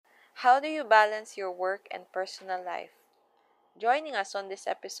How do you balance your work and personal life? Joining us on this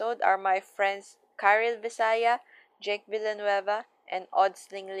episode are my friends Karil Visaya, Jake Villanueva, and Odds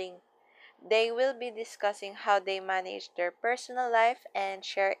Lingling. They will be discussing how they manage their personal life and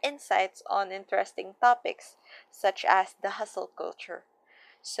share insights on interesting topics such as the hustle culture.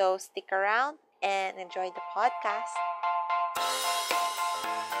 So stick around and enjoy the podcast.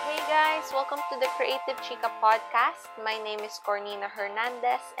 Hey guys, welcome to the Creative Chica podcast. My name is Cornina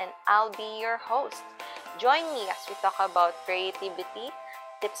Hernandez and I'll be your host. Join me as we talk about creativity,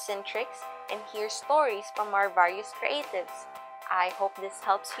 tips and tricks, and hear stories from our various creatives. I hope this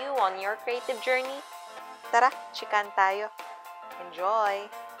helps you on your creative journey. Tara, chikan tayo. Enjoy!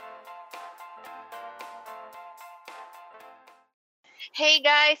 Hey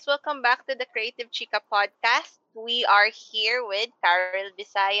guys, welcome back to the Creative Chica podcast. We are here with Carol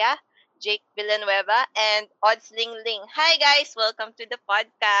Bisaya, Jake Villanueva, and Odds Ling Ling. Hi guys, welcome to the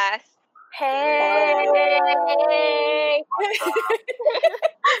podcast. Hey!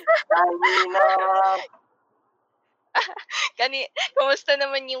 Hi, Nina! Kani, kumusta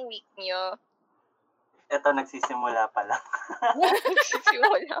naman yung week nyo? Ito, nagsisimula pa lang.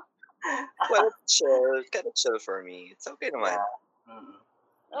 Nagsisimula. Well, chill. Kind of chill for me. It's okay naman. Mm.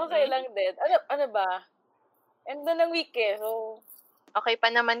 Okay lang din. Ano ba? End na ng week eh. So, Okay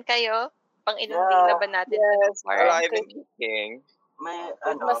pa naman kayo? Pang ilang day na ba natin Yes, so far? alive and kicking. May,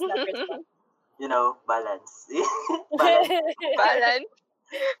 Christmas na Christmas. balance. balance. Balance.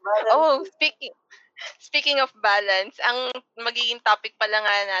 Balance. Oh, speaking of balance, ang magiging topic pala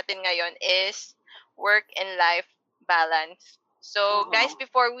nga natin ngayon is work and life balance. So, guys,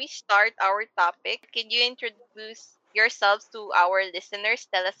 before we start our topic, can you introduce yourselves to our listeners?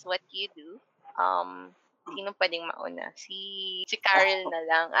 Tell us what you do. Sino pwedeng mauna? Si Karel na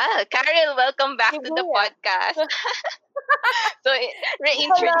lang. Karel, welcome back to the Sige. podcast. So,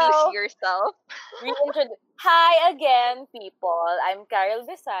 reintroduce Hello. yourself. Hi again, people. I'm Carol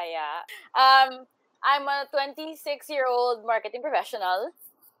Visaya. I'm a 26-year-old marketing professional.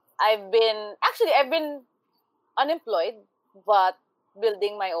 I've been unemployed, but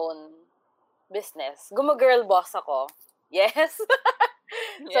building my own business. Gumagirl boss ako. Yes.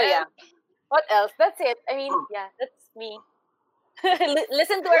 So yeah. What else? That's it. I mean, yeah, that's me.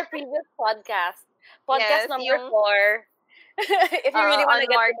 Listen to our previous podcast. Podcast Yes, number yung 4. If you really want on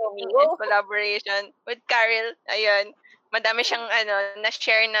to get to know me. marketing and collaboration with Carol. Ayun. Madami siyang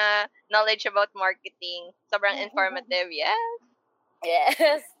na-share na knowledge about marketing. Sobrang informative. Yeah.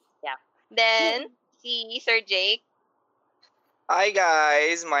 Yes. Yeah. Then, si Sir Jake. Hi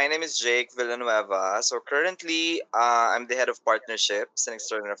guys, my name is Jake Villanueva. So currently, I'm the head of partnerships and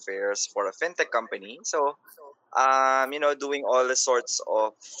external affairs for a fintech company. So, doing all the sorts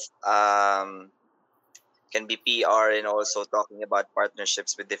of can be PR and also talking about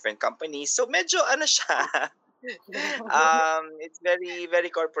partnerships with different companies. So medyo ano siya. It's very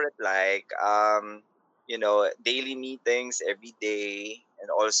very corporate like. Daily meetings every day and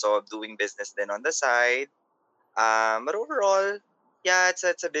also doing business then on the side. But overall, yeah,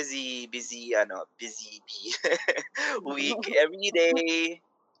 it's a busy bee week every day.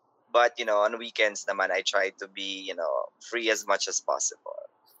 But on weekends naman I try to be free as much as possible.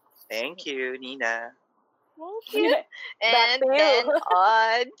 Thank you, Nina. Thank you. Back And to you. then,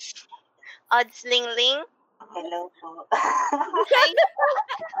 Odds Ling Ling. Hello po. Hi.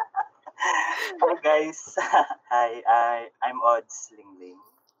 Hi, guys. Hi, I'm Odds Lingling.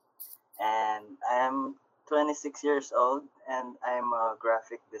 And I'm 26 years old and I'm a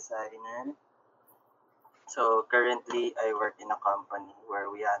graphic designer. So currently I work in a company where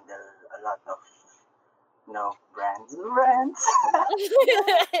we handle a lot of brands.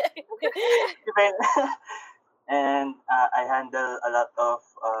 And I handle a lot of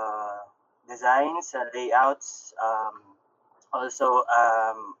designs, layouts. Also,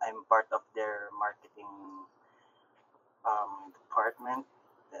 I'm part of their marketing department,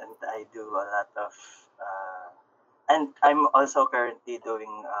 and I do a lot of. And I'm also currently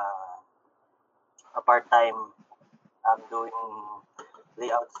doing a part-time. I'm doing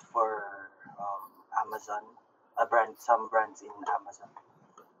layouts for Amazon, some brands in Amazon.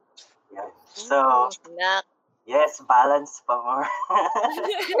 Yeah. So yes, balance pa more.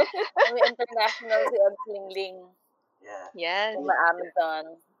 May international si Odds Lingling. Yeah. Yes. Sa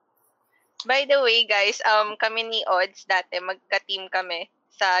Amazon. By the way, guys, kami ni Odds dati magka-team kami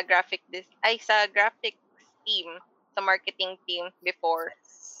sa sa graphics team, sa marketing team before.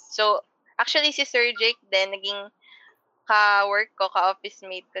 So, actually si Sir Jake din naging ka-work ko, ka-office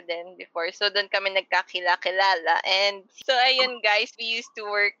mate ko din before. So, doon kami nagkakilala. And so, ayun guys, we used to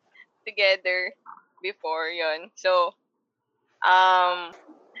work together before yon. So,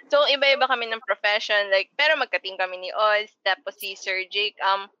 So, iba-iba kami ng profession. Like, pero magka-team kami ni Oz. Tapos si Sir Jake,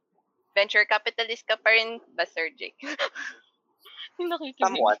 venture capitalist ka pa rin ba, Sir Jake? Nakikinig.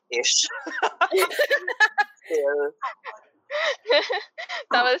 Somewhat-ish. Still.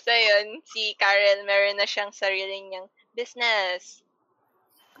 Tapos, ayun, si Karel, meron na siyang sarili niyang business.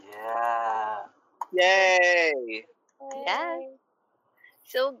 Yeah. Yay! Yeah.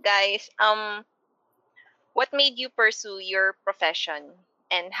 So, guys, what made you pursue your profession?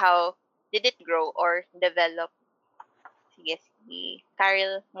 And how did it grow or develop? Sige, si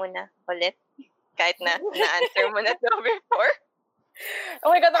Karel muna ulit. Kahit na-answer mo na to before. Oh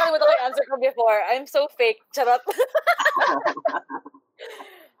my God, nakalimutan ko yung answer ko before. I'm so fake. Charot.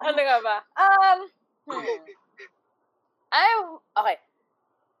 Ano nga ba? Okay.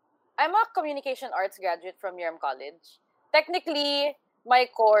 I'm a communication arts graduate from URM College. Technically, my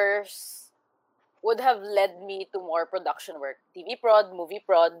course would have led me to more production work. TV prod, movie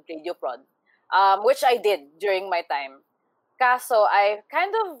prod, radio prod. Which I did during my time. Kaso, I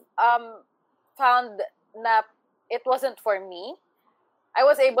kind of found na it wasn't for me. I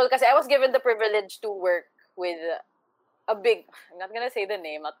was given the privilege to work with a big, I'm not gonna say the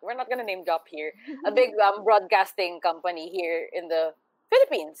name, we're not gonna name drop here, a big broadcasting company here in the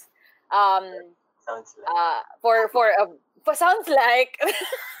Philippines. Sounds like. Sounds like.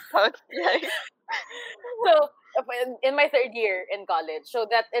 Sounds like. So, in my third year in college, so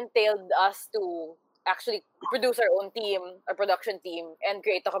that entailed us to actually produce our own team, our production team, and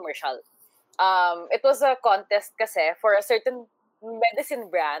create a commercial. It was a contest kasi for a certain medicine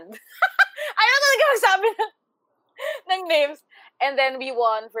brand. Ayaw talaga magsabi ng names. And then we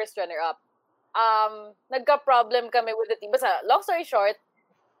won first runner-up. Nagka-problem kami with the team. Basta, long story short,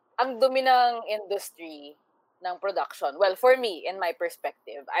 ang dumi ng industry ng production. Well, for me, in my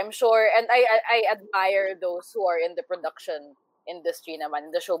perspective, I'm sure, and I admire those who are in the production industry naman,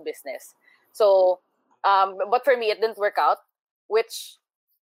 in the show business. So, but for me, it didn't work out, which,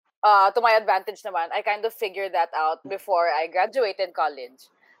 to my advantage naman, I kind of figured that out before I graduated college.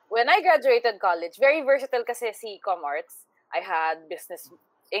 When I graduated college, very versatile kasi si ComArts. I had business,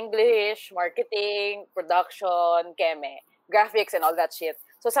 English, marketing, production, keme, graphics, and all that shit.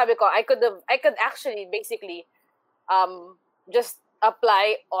 So sabi ko, I could actually basically just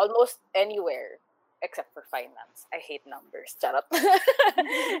apply almost anywhere except for finance. I hate numbers. Charot.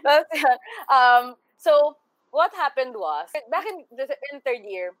 So what happened was, back in third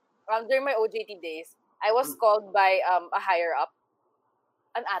year, during my OJT days, I was called by a higher up,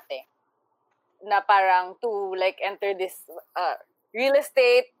 an ate, na parang to like enter this real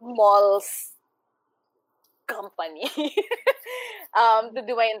estate malls company to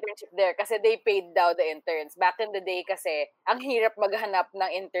do my internship there kasi they paid daw the interns. Back in the day kasi, ang hirap maghanap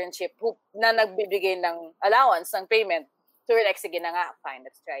ng internship na nagbibigay ng allowance, ng payment. So we're like, sige na nga, fine,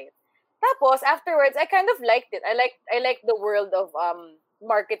 let's try it. Tapos, afterwards, I kind of liked it. I liked the world of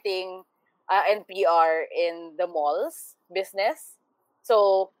marketing and PR in the malls business.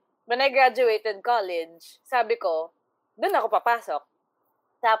 So, when I graduated college, sabi ko, doon ako papasok.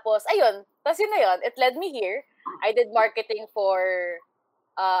 Tapos, ayun. Tapos yun na yun. It led me here. I did marketing for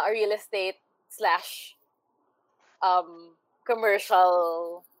a real estate /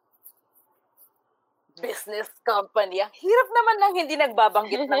 commercial business company. Ang hirap naman lang hindi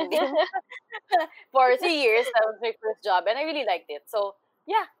nagbabanggit ng name. For 3 years, that was my first job. And I really liked it. So,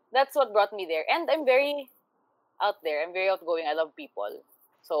 yeah, that's what brought me there. And I'm very out there. I'm very outgoing. I love people.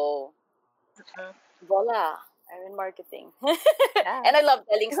 So, voila. I'm in marketing. Yeah. And I love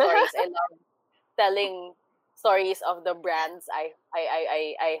telling stories. I love telling stories of the brands I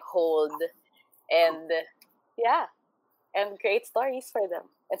hold, and yeah, and create stories for them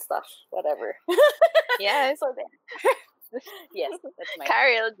and stuff, whatever. Yes. So there. Yes, that's my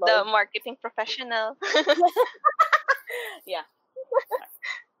Karel, the marketing professional. Yeah.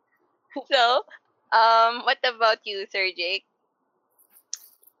 So, what about you, Sir Jake?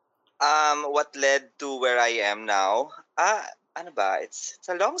 What led to where I am now? Ano ba? It's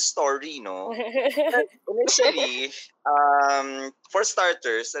a long story, no? Initially, for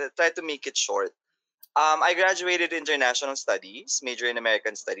starters, I'll try to make it short. I graduated international studies, major in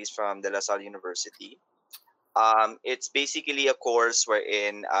American studies from De La Salle University. It's basically a course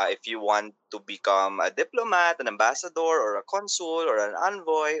wherein if you want to become a diplomat, an ambassador, or a consul, or an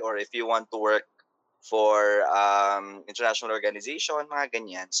envoy, or if you want to work for international organization, mga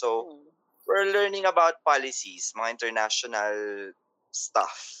ganyan. So, we're learning about policies, mga international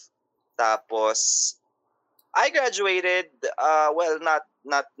stuff. Tapos, I graduated, well, not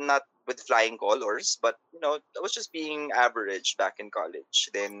with flying colors, but, I was just being average back in college.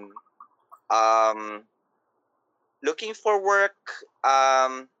 Then, looking for work,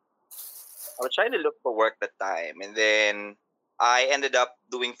 I was trying to look for work that time, and then I ended up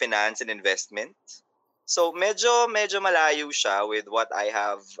doing finance and investment. So medyo malayo siya with what I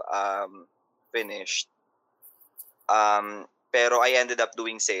have finished. Pero I ended up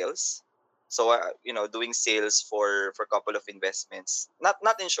doing sales. So doing sales for a couple of investments. Not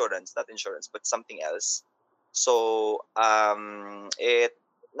insurance, but something else. So it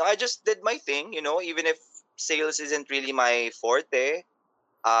no, I just did my thing, even if sales isn't really my forte.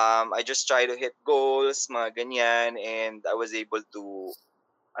 I just try to hit goals, mga ganyan, and I was able to,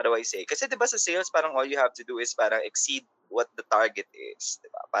 how do I say? Kasi 'di ba sa sales parang all you have to do is parang exceed what the target is,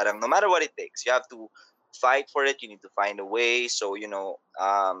 'di ba? Parang no matter what it takes, you have to fight for it. You need to find a way. So,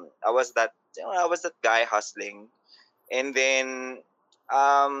 I was that guy hustling. And then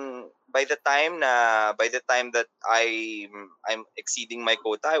by the time that I'm exceeding my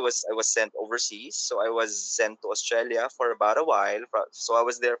quota, I was sent overseas. So I was sent to Australia for about a while. So I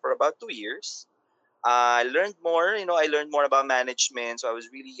was there for about 2 years. I learned more. I learned more about management. So I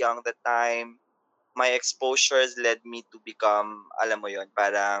was really young that time. My exposures led me to become, alam mo yon,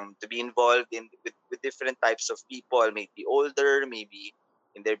 parang to be involved with different types of people, maybe older, maybe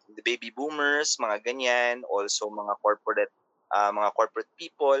the baby boomers, mga ganyan, also mga corporate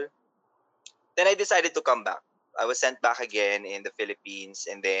people. Then I decided to come back. I was sent back again in the Philippines,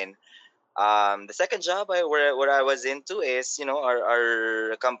 and then the second job where I was into is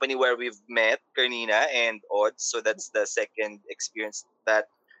our company where we've met, Karnina and Odds. So that's the second experience that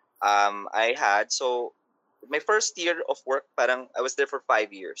I had. So my first year of work, parang I was there for 5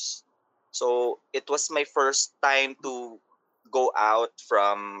 years. So it was my first time to go out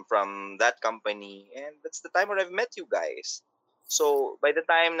from that company, and that's the time where I've met you guys. So by the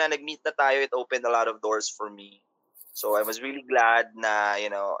time na nag-meet na tayo, it opened a lot of doors for me. So I was really glad na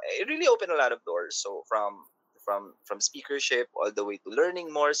it really opened a lot of doors. So from speakership all the way to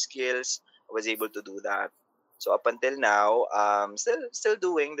learning more skills, I was able to do that. So up until now, still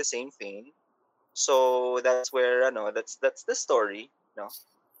doing the same thing. So that's where that's the story. No,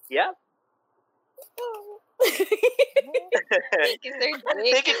 yeah. Thank you, Sir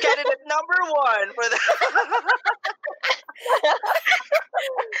Jake. Ticket candidate number one for the.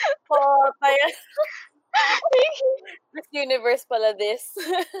 Oh, kaya Miss Universe pala this.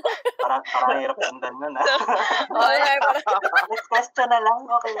 Parang hirap sundan nun, ah. Okay, parang Next question na lang,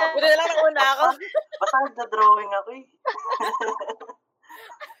 okay lang. buti na lang nauna ako. Basta nagda-drawing ako eh.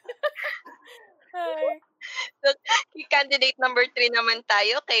 Ay. So, candidate number 3 naman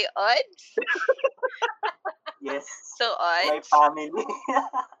tayo kay Odds. Yes, So, my Odds. family.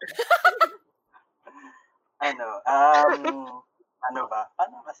 Ano ba?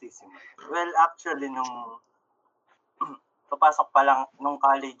 Paano masisimula? Well, actually, nung papasok pa lang, nung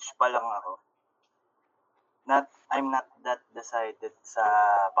college pa lang ako, I'm not that decided sa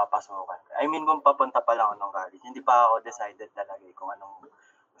papasukan. I mean, kung papunta pa lang ako nung college, hindi pa ako decided talaga kung anong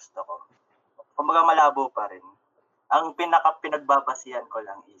gusto ko. Kumbaga malabo pa rin. Ang pinagbabasihan ko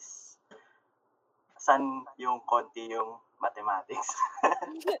lang is saan yung konti yung mathematics.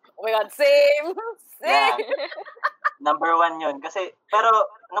 Oh my God, same! Yeah. Same! Number 1 yun. Kasi, pero,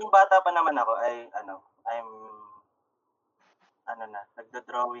 nung bata pa naman ako,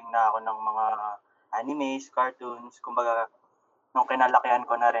 nagda-drawing na ako ng mga animes, cartoons. Kumbaga, nung kinalakihan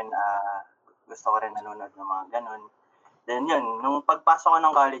ko na rin, gusto ko rin nanonood ng mga ganon. Then yun, nung pagpasok ko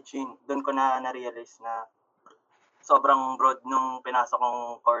ng college, doon ko na na-realize na sobrang broad nung pinasok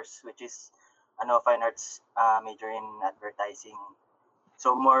kong course, which is fine arts, major in advertising.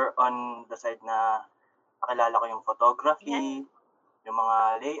 So more on the side na nakilala ko yung photography, yung mga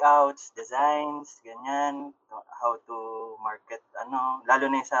layouts, designs, ganyan, how to market, lalo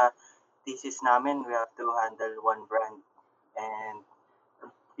na sa thesis namin, we have to handle one brand, and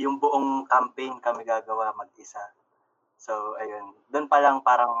yung buong campaign kami gagawa mag-isa. So, ayun, doon pa lang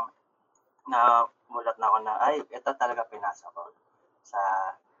parang namulat na ako na, ay, ito talaga pinasa ko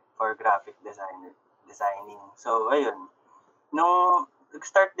for graphic designing. So, ayun, nung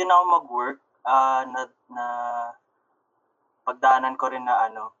nag-start din ako mag-work, na pagdaanan ko rin na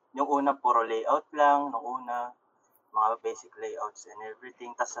yung una puro layout lang, nung una, mga basic layouts and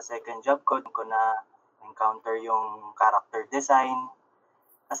everything. Tapos sa second job ko na encounter yung character design.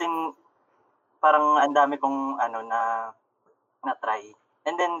 Kasi parang ang dami kong na try.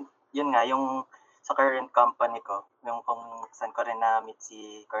 And then, yun nga, yung sa current company ko, yung kung saan ko rin na-meet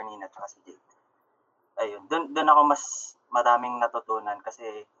si Karnina at si Jake. Ayun, doon ako mas maraming natutunan kasi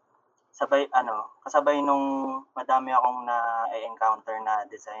kasabay nung madami akong na-encounter na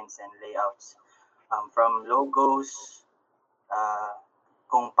designs and layouts. From logos,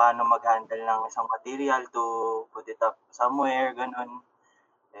 kung paano mag-handle ng isang material to put it up somewhere, ganun.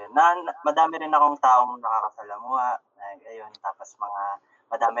 Ayun, madami rin akong taong nakakasalamuha. Like, ayun, tapos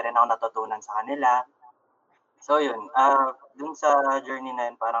madami rin akong natutunan sa kanila. So yun, dun sa journey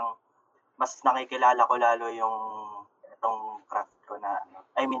na yun, parang mas nakikilala ko lalo yung itong craft ko na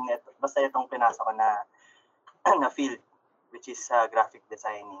basta itong pinasa ko na na field, which is graphic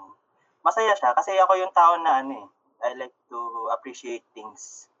designing. Masaya siya kasi ako yung tao na I like to appreciate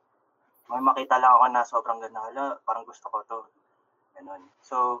things. May makita lang ako na sobrang ganda, parang gusto ko to. Ganun.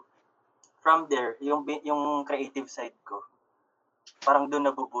 So, from there, yung creative side ko, parang doon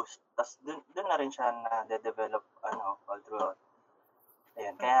nabu-boost. Tapos doon na rin siya na de-develop all throughout.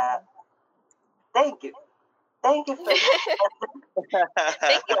 Ayun, kaya thank you. Thank you for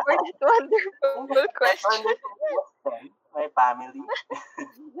Thank you for that wonderful question. My family.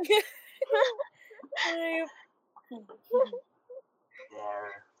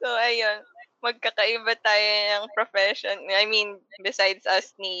 There. So, ayun. Magkakaiba tayo ng profession. I mean, besides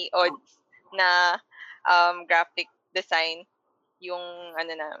us ni Odds na graphic design, yung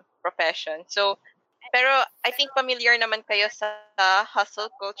profession. So, pero I think familiar naman kayo sa hustle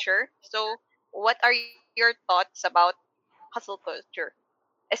culture. So, what are your thoughts about hustle culture?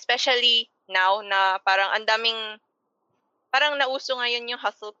 Especially now na parang parang nauso ngayon yung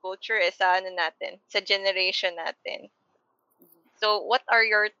hustle culture sa natin, sa generation natin. So, what are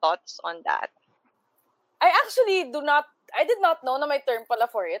your thoughts on that? I did not know na may term pala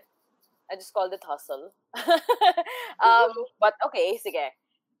for it. I just called it hustle. But okay, sige.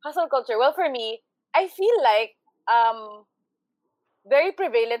 Hustle culture. Well, for me, I feel like very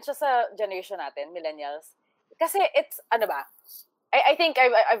prevalent siya sa generation natin, millennials. Kasi it's I think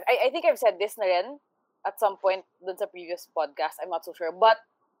I've said this na rin at some point dun sa previous podcast. I'm not so sure, but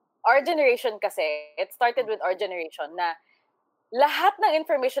our generation kasi, it started with our generation na lahat ng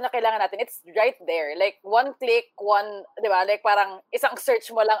information na kailangan natin, it's right there. Like, one click, di ba? Like, parang isang search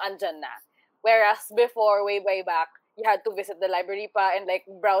mo lang andyan na. Whereas before, way back, you had to visit the library pa and like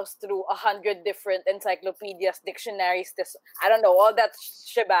browse through 100 different encyclopedias, dictionaries, I don't know, all that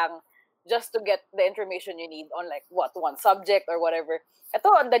shebang just to get the information you need on like one subject or whatever. Ito,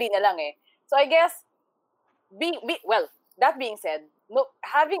 ang dali na lang eh. So I guess, that being said,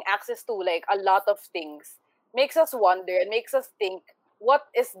 having access to like a lot of things makes us wonder and makes us think what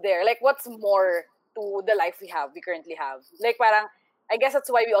is there, like what's more to the life we currently have. Like parang, I guess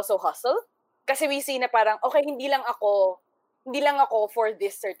that's why we also hustle. Kasi we see na parang, okay, hindi lang ako for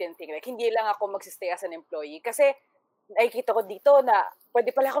this certain thing. Like, hindi lang ako magsistay as an employee. Kasi, nakikita ko dito na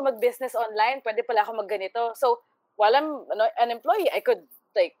pwede pala ako mag-business online, pwede pala ako mag-ganito. So, while I'm an employee, I could,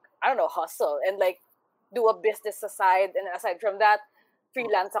 like, I don't know, hustle and, like, do a business aside. And aside from that,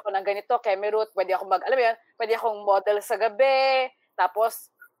 freelance ako ng ganito, Kemerut, pwede pwede akong model sa gabi, tapos,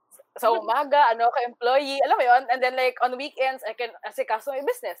 sa umaga, ka-employee, alam mo yun? And then, like, on weekends, I can asikaso my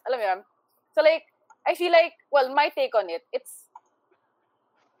business, alam mo yun? So, like, I feel like, well, my take on it, it's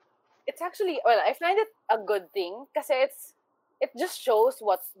actually, well, I find it a good thing kasi it just shows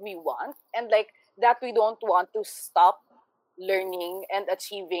what we want and, like, that we don't want to stop learning and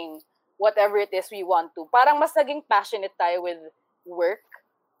achieving whatever it is we want to. Parang mas naging passionate tayo with work.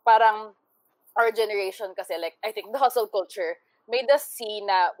 Parang our generation kasi, like, I think the hustle culture made us see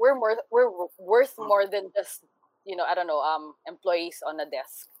na we're worth more than just, I don't know, employees on a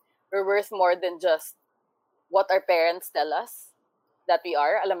desk. We're worth more than just what our parents tell us that we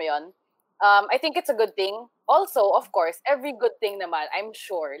are. Alam mo yun? I think it's a good thing. Also, of course, every good thing naman, I'm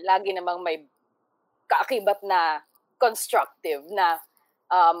sure, lagi namang may kaakibat na constructive na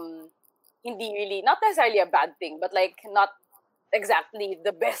hindi really, not necessarily a bad thing, but like not exactly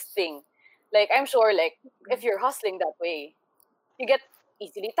the best thing. Like, I'm sure, like, if you're hustling that way, you get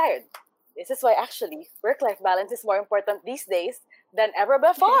easily tired. This is why actually work-life balance is more important these days than ever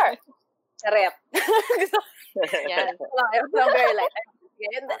before. Charet. Yan. I'm very light.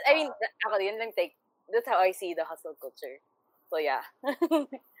 I mean, ako yun lang take. That's how I see the hustle culture. So yeah.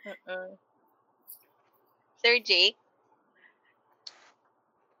 Sir Jake?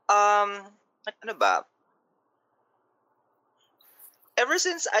 Ano ba? Ever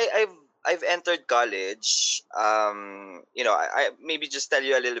since I've entered college, I maybe just tell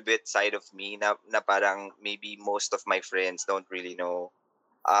you a little bit side of me na parang maybe most of my friends don't really know.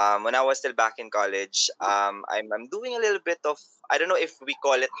 When I was still back in college, I'm doing a little bit of, I don't know if we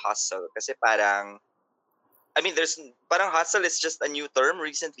call it hustle kasi parang, I mean, parang hustle is just a new term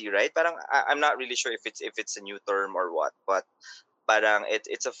recently, right? Parang I'm not really sure if it's a new term or what, but parang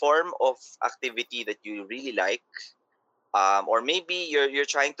it's a form of activity that you really like. Or maybe you're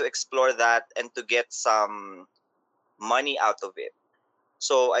trying to explore that and to get some money out of it.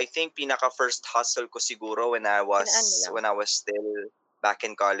 So I think pinaka first hustle ko siguro when I was still back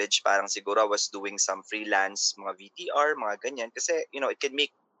in college, parang siguro I was doing some freelance, mga VTR, mga ganyan. Kasi, it can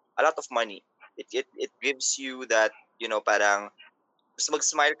make a lot of money. It gives you that, parang just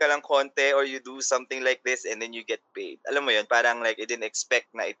mag-smile ka lang konti or you do something like this and then you get paid. Alam mo yun, parang like, I didn't expect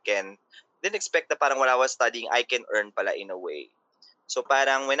na parang when I was studying, I can earn pala in a way. So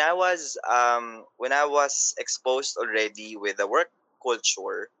parang when I was exposed already with the work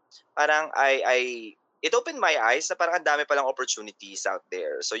culture, parang it opened my eyes na parang ang dami palang opportunities out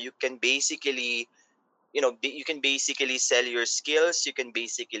there. So you can basically, you can basically sell your skills, you can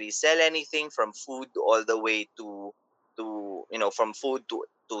basically sell anything from food all the way to from food to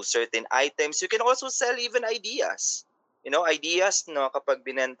certain items. You can also sell even ideas. Ideas no kapag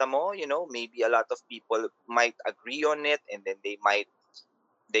binenta mo, maybe a lot of people might agree on it and then they might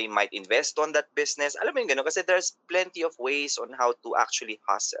invest on that business. Alam mo yung gano'n? Kasi there's plenty of ways on how to actually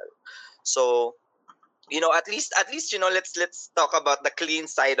hustle. So, at least, let's talk about the clean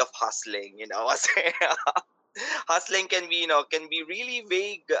side of hustling, Kasi hustling can be really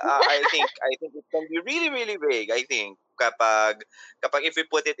vague. I think it can be really, really vague, I think. Kapag if we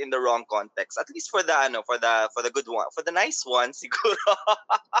put it in the wrong context, at least for the good one, for the nice one, siguro.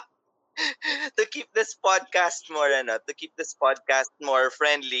 To keep this podcast more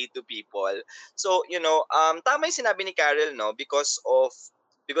friendly to people. So, tama yung sinabi ni Carol, no, because of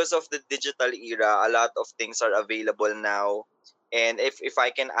the digital era, a lot of things are available now. And if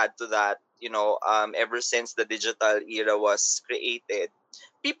I can add to that, ever since the digital era was created,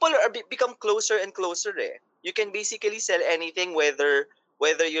 people become closer and closer. You can basically sell anything, whether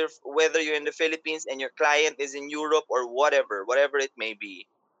you're in the Philippines and your client is in Europe or whatever it may be.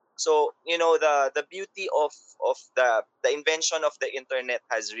 So the beauty of the invention of the internet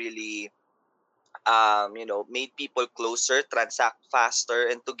has really made people closer, transact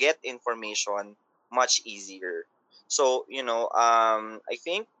faster, and to get information much easier. So I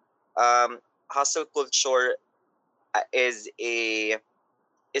think hustle culture is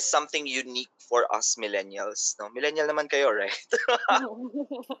something unique for us millennials. No, millennial naman kayo, right?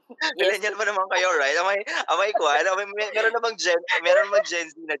 Yes. Millennial pa naman kayo, right? Am I kuwan? Meron namang Gen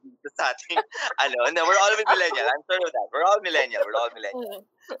Z na dito sa ating, no, we're all millennial. I'm sure of that. We're all millennial.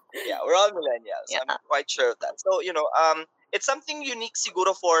 Yeah, we're all millennials. Yeah. I'm quite sure of that. So, it's something unique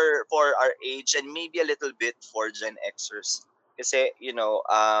siguro for our age and maybe a little bit for Gen Xers. Kasi,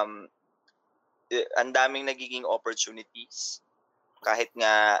 ang daming nagiging opportunities kahit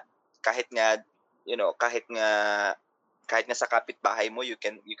nga kahit nga kahit nga sa kapitbahay mo you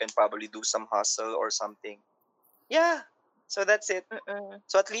can probably do some hustle or something. Yeah. So that's it. Mm-mm.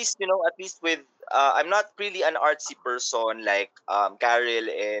 So at least with I'm not really an artsy person like Carol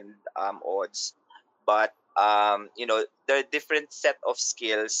and Odds, but there are different set of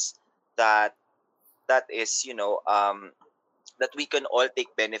skills that is that we can all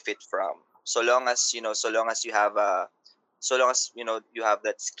take benefit from. So long as you have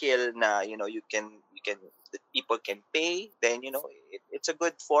that skill na you can that people can pay, then it's a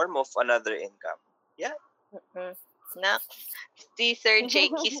good form of another income. Yeah. Mm-mm. Nak, si Sir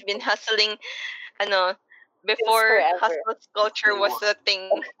Jake, he's been hustling, ano, before forever. hustle culture was a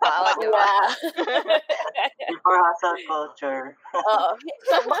thing pa, di ba? Yeah. Before hustle culture, Oo.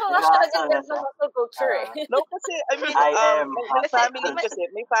 Baka nga siya Hustle nag-invent na ng hustle culture eh. No, kasi I mean I am may hustle. family kasi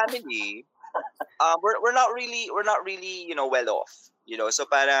may family. We're not really well off. So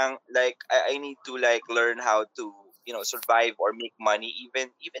parang like I need to like learn how to survive or make money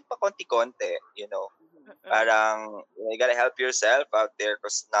even pa konti-konti. Mm-mm. Parang you gotta help yourself out there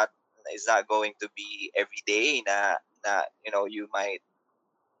because it's not going to be every day na you might,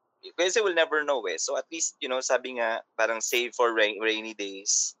 kasi we'll never know so at least sabi nga parang save for rainy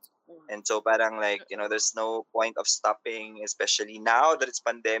days. And so parang like there's no point of stopping, especially now that it's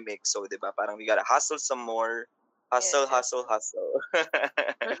pandemic. So 'di ba parang we gotta hustle some more, hustle Yes. hustle hustle.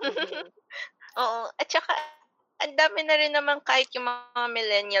 Oo. At saka, ang dami na rin naman kahit yung mga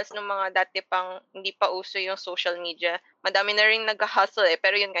millennials nung mga dati pang hindi pa uso yung social media. Madami na rin nag-hustle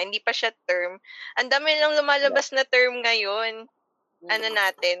Pero yun nga, hindi pa siya term. Ang dami lang lumalabas na term ngayon. Ano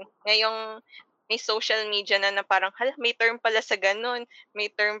natin, ngayong may social media na parang, hala, may term pala sa ganun.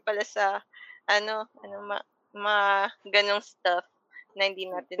 May term pala sa, ganong stuff na hindi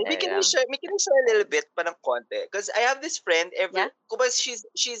natin Maybe can we alam. share a little bit pa ng konti? Because I have this friend Yeah? kumbaga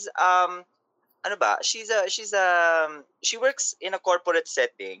she's ano ba? She works in a corporate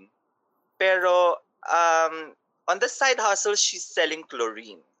setting. Pero on the side hustle she's selling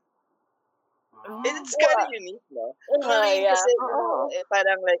chlorine. And it's kind of unique, no? Chlorine Yeah. kasi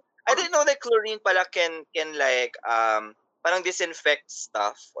parang like I didn't know that chlorine pala can like parang disinfect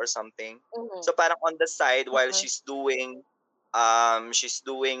stuff or something. Mhm. So parang on the side while Mhm. she's doing she's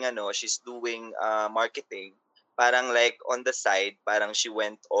doing marketing. Parang like on the side, parang she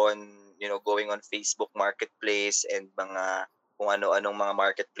went on, going on Facebook Marketplace and mga kung ano-anong mga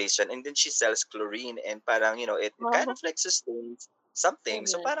marketplace yan. And then she sells chlorine and parang, it kind Wow. of like sustains something.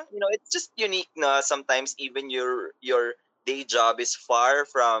 So Mhm. parang, it's just unique na sometimes even your day job is far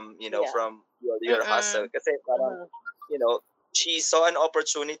from, Yeah. from your hustle. Mm-mm. Kasi parang, Mhm. you know, she saw an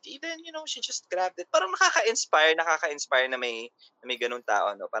opportunity, then, she just grabbed it. Parang nakaka-inspire na may ganung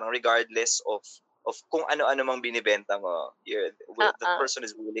tao, no? Parang regardless of kung ano-ano mang binibenta mo, the Uh-uh. person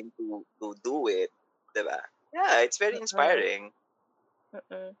is willing to do it, 'di ba? Yeah, it's very Mm-mm. inspiring.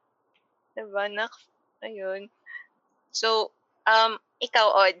 Mm-mm. Diba, nak? Ayun. So, ikaw,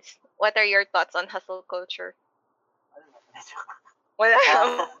 Odds, what are your thoughts on hustle culture? Wala Ah,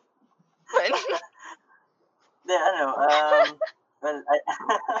 naman. Hindi, well,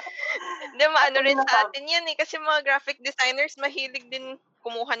 Hindi, maano actually, rin sa nasabi, atin yan eh. Kasi mga graphic designers, mahilig din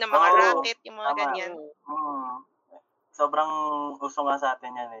kumuha ng mga oo, racket, yung mga tama. ganyan. Mm. Sobrang uso nga sa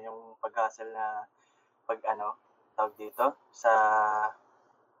atin yan eh, yung pag-hustle na tawag dito, sa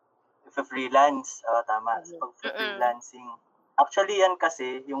freelance. Tama, sa Mhm. Mm-mm. pag-freelancing. Actually, yan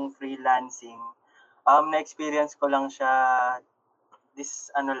kasi, yung freelancing, na-experience ko lang siya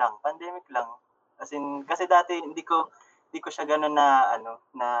pandemic lang. As in, kasi dati hindi ko siya gano'n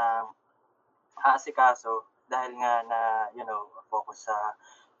na aasikaso dahil nga na, focus sa,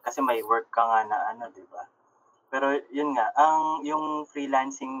 kasi may work ka nga na 'di ba? Pero yun nga, yung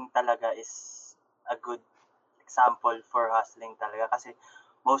freelancing talaga is a good example for hustling talaga kasi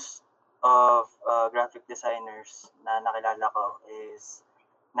most of graphic designers na nakilala ko is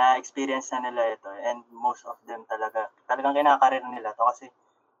na-experience na nila ito and most of them talagang kinakarir nila to kasi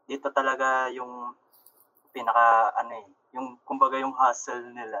dito talaga yung yung kumbaga yung hustle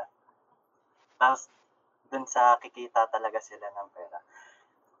nila. Tapos dun sa kikita talaga sila ng pera.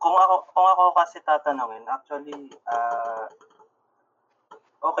 Kung ako kasi tatanungin, actually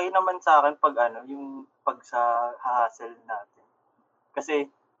okay naman sa akin yung pag sa hustle natin.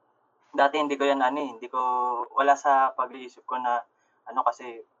 Kasi dati hindi ko wala sa pag-iisip ko na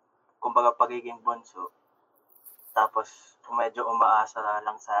kasi kumbaga pagiging bunso tapos medyo umaasa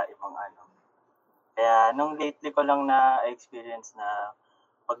lang sa ibang Kaya nung lately ko lang na-experience na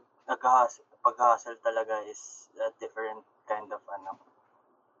pag-hustle talaga is a different kind of ano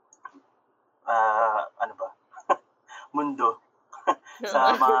ba, mundo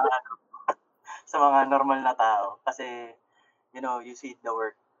sa mga sa mga normal na tao. Kasi, you see the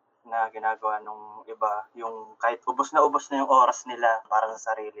work na ginagawa nung iba, yung kahit ubos na yung oras nila para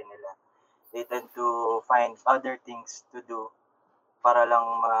sa sarili nila. They tend to find other things to do para lang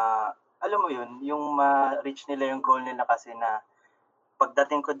alam mo yun, yung ma-reach nila yung goal nila kasi na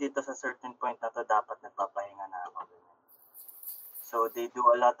pagdating ko dito sa certain point na to, dapat nagpapahinga na ako. So, they do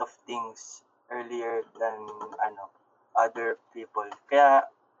a lot of things earlier than other people. Kaya,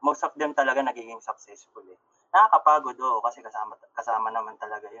 most of them talaga nagiging successful eh. Nakakapagod, kasi kasama naman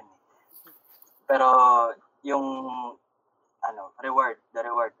talaga yun eh. Pero, yung the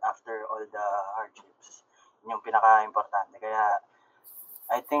reward after all the hardships, yun yung pinaka-importante. Kaya,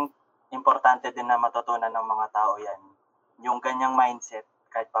 I think, importante din na matutunan ng mga tao yan. Yung ganyang mindset,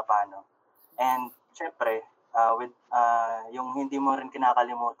 kahit papano. And, syempre, yung hindi mo rin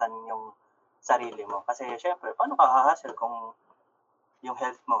kinakalimutan yung sarili mo. Kasi, syempre, paano ka hahasel kung yung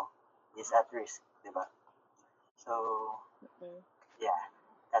health mo is at risk, di ba? So, yeah,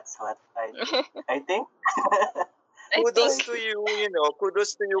 that's what I think. I Kudos think, to you,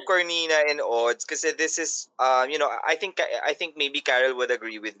 kudos to you, Cornina and Odds, kasi this is, I think maybe Carol would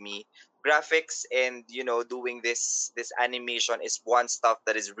agree with me. Graphics and doing this animation is one stuff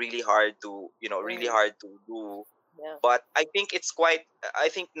that is really hard to really Mhm. hard to do. Yeah. But I think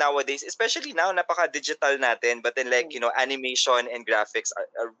nowadays, especially now, napaka-digital natin, but then like, animation and graphics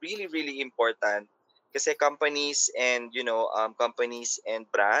are really, really important kasi companies and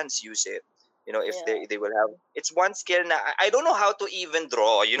brands use it. If Yeah. they will have, it's one skill na I don't know how to even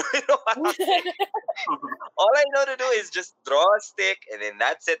draw, all I know to do is just draw a stick and then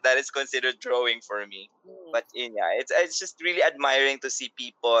that's it. That is considered drawing for me. Mhm. But yeah, it's just really admiring to see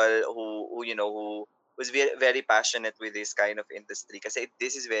people who was very, very passionate with this kind of industry kasi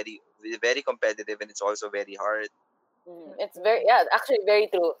this is very, very competitive and it's also very hard. Mhm. It's actually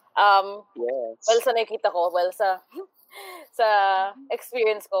very true. Well, Yes. sa nakikita ko, sa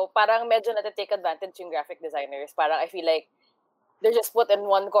experience ko, parang medyo nati-take advantage yung graphic designers. Parang I feel like they're just put in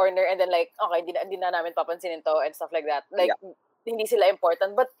one corner and then like, okay, hindi na namin papansinin to and stuff like that. Like, hindi sila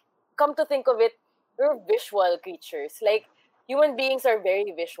important. But come to think of it, we're visual creatures. Like, human beings are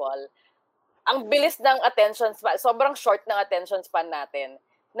very visual. ang bilis ng attention span, sobrang short ng attention span natin,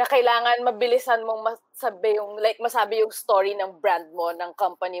 na kailangan mabilisan mong masabi yung story ng brand mo, ng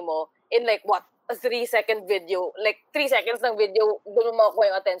company mo, in like what, a 3-second video, like 3 seconds ng video, doon mo makukuha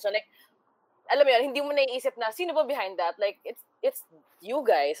yung attention. Like, alam mo yun, hindi mo naiisip na, sino ba behind that? Like, it's you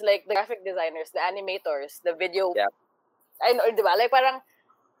guys, like the graphic designers, the animators, the video, Yeah. I know, di ba? Like, parang,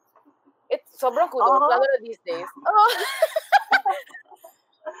 it's sobrang kudos, lalo na these days.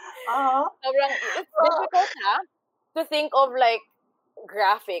 Sobrang, it's difficult, to think of, like,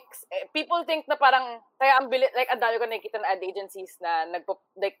 graphics. People think na parang, kaya ang bilis, like, ang dami ko nakikita na ad agencies na,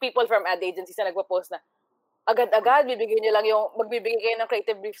 like, people from ad agencies na nagpo-post na, agad-agad, magbibigay kayo ng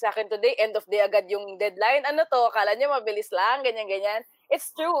creative brief sa akin today, end of day agad yung deadline. Ano to? Akala niyo mabilis lang, ganyan-ganyan.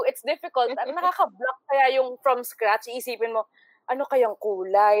 It's true, it's difficult. At nakaka-block kaya yung from scratch, iisipin mo, ano kayang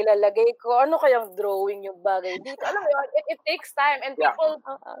kulay, lalagay ko, ano kayang drawing yung bagay dito. Alam mo yun, it takes time and people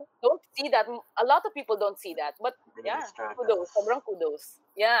don't see that. A lot of people don't see that. But yeah, kudos. Sobrang kudos.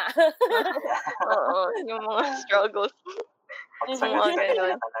 Yeah. Oo, yung mga struggles. Yung mga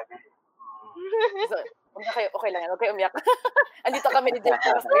ganun. So, okay lang yan. Okay, umiyak. Andito kami ni Jeff.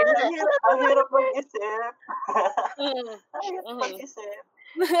 Ang hirap mag-isip. Ang hirap mag-isip.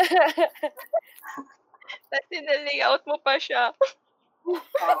 Kasi na-layout mo pa siya.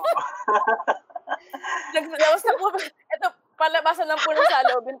 Naglawas na po. Ito, palabasan lang po sa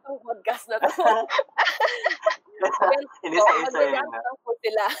loob itong podcast na to. Inisa-isa yun. Mag-rant lang po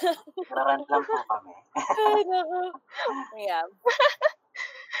sila. Rant lang po kami. Ay, naku. Yeah.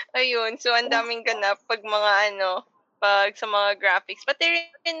 Ayun, so ang daming ganap pag sa mga graphics. Pati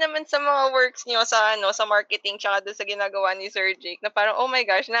rin naman sa mga works niyo sa sa marketing tsaka doon sa ginagawa ni Sir Jake na parang, oh my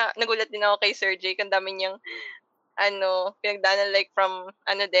gosh, nagulat din ako kay Sir Jake. Ang dami niyang pinagdaanan like from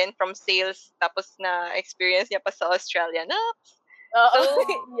sales tapos na experience niya pa sa Australia. No? So,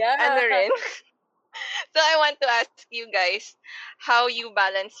 yeah. rin. So I want to ask you guys how you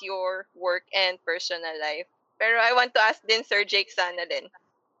balance your work and personal life. Pero I want to ask din Sir Jake sana din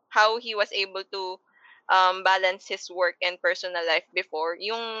how he was able to balance his work and personal life before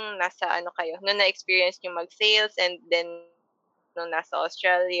yung nasa nung na-experience yung mag-sales and then nung nasa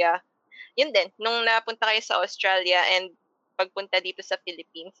Australia. Yun din, nung napunta kayo sa Australia and pagpunta dito sa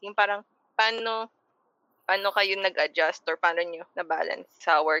Philippines, yung parang paano kayo nag-adjust or paano nyo na-balance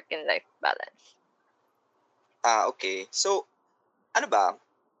sa work and life balance? Okay. So, ano ba?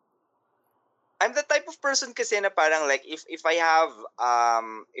 I'm the type of person kasi na parang like if I have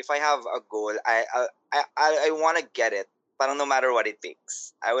a goal, I want to get it. Parang no matter what it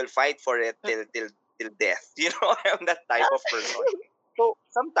takes. I will fight for it till death. You know, I'm that type of person. So,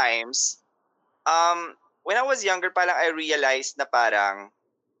 sometimes when I was younger, parang I realized na parang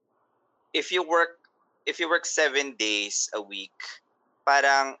if you work 7 days a week,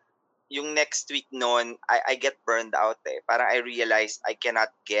 parang yung next week noon, I get burned out eh. Parang I realized I cannot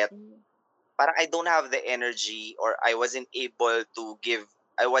get parang I don't have the energy or I wasn't able to give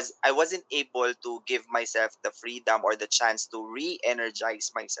myself the freedom or the chance to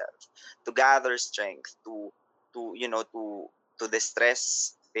re-energize myself, to gather strength, to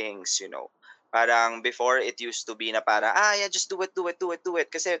distress things, Parang before it used to be na parang yeah, just do it.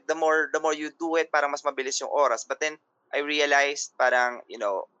 Kasi the more you do it, parang mas mabilis yung oras. But then I realized parang,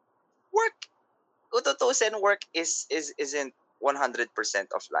 work, ututusin, work isn't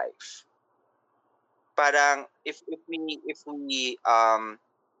 100% of life. Parang if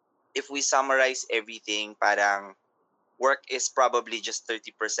we summarize everything, parang work is probably just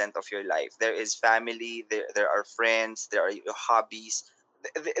 30% of your life. There is family, there are friends, there are your hobbies.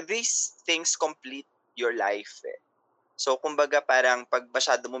 These things complete your life. So kumbaga parang pag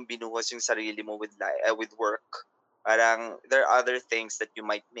masyado mong binuhos yung sarili mo with work, parang there are other things that you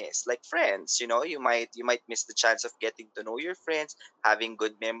might miss, like friends. You might miss the chance of getting to know your friends, having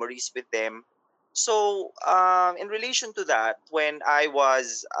good memories with them. So, in relation to that, when I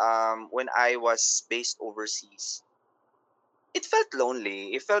was based overseas, it felt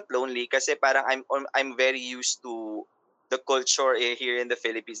lonely. It felt lonely kasi parang I'm very used to the culture here in the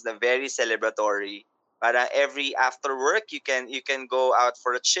Philippines, na very celebratory. Parang every after work you can go out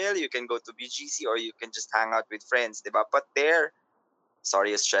for a chill, you can go to BGC or you can just hang out with friends, diba? But there,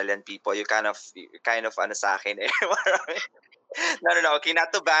 sorry Australian people, you kind of ano sa akin eh. No. Okay,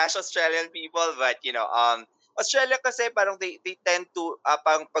 not to bash Australian people, but Australia kasi parang they tend to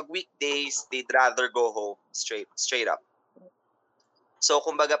pag weekdays they'd rather go home straight up. So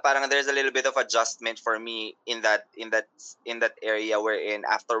kumbaga parang there's a little bit of adjustment for me in that area wherein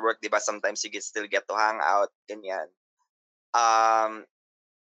after work, diba, sometimes you still get to hang out, ganyan.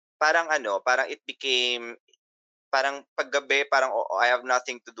 Parang it became parang paggabi, parang I have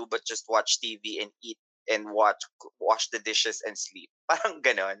nothing to do but just watch TV and eat and wash the dishes and sleep. Parang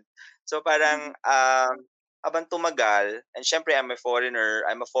ganon. So parang habang tumagal, and syempre I'm a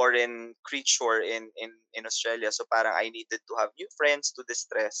foreign creature in Australia. So parang I needed to have new friends to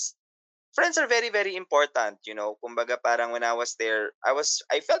distress. Friends are very, very important, you know. Kumbaga parang when I was there,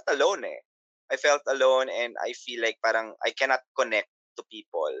 I felt alone eh. I felt alone and I feel like parang I cannot connect to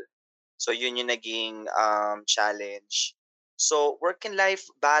people. So yun yung naging challenge. So work and life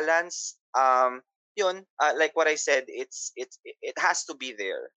balance, yun, like what I said, it has to be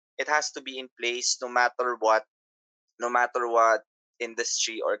there. It has to be in place no matter what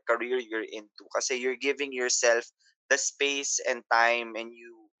industry or career you're into. Kasi you're giving yourself the space and time, and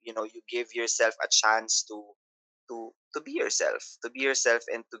you know you give yourself a chance to be yourself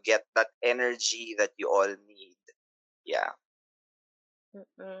and to get that energy that you all need. Yeah.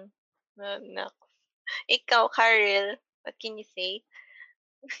 Mm-mm. Nak. Ikaw, Karel, what can you say?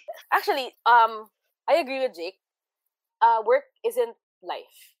 Actually, I agree with Jake. Work isn't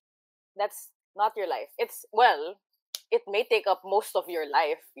life. That's not your life. It may take up most of your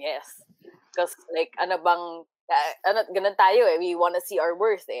life, yes. Because like ano bang ganun tayo eh. We want to see our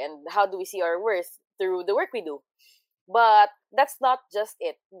worth eh. And how do we see our worth? Through the work we do. But that's not just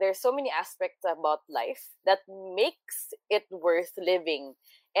it. There's so many aspects about life that makes it worth living.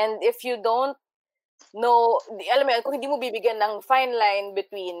 And if you don't know, alam mo, kung hindi mo bibigyan ng fine line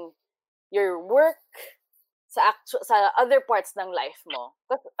between your work sa other parts ng life mo.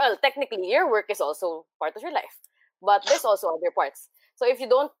 Well, technically, your work is also part of your life. But there's also other parts. So if you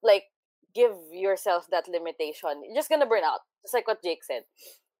don't like give yourself that limitation, you're just gonna burn out. Just like what Jake said.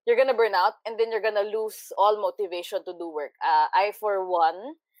 You're gonna burn out and then you're gonna lose all motivation to do work. I for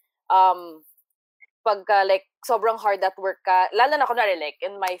one, pagka like sobrang hard at work ka, lalo na kunwari like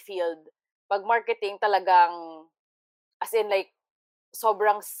in my field, pag marketing talagang as in like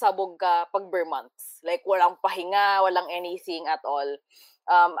sobrang sabog ka pag bare months. Like walang pahinga, walang anything at all.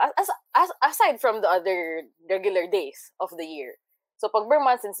 Aside from the other regular days of the year. So pag bare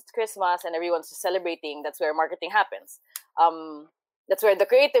months, since it's Christmas and everyone's celebrating, that's where marketing happens. That's where the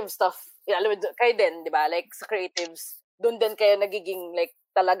creative stuff, alam mo, kayo din, di ba? Like sa creatives, doon din kayo nagiging like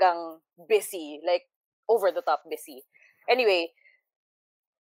talagang busy, like over the top busy. Anyway,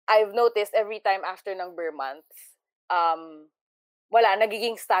 I've noticed every time after ng bare months, wala,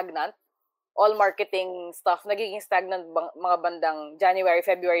 nagiging stagnant. All marketing stuff, nagiging stagnant mga bandang January,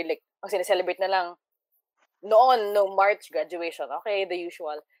 February, like, ang sineselebrate na lang noon, no March, graduation, okay, the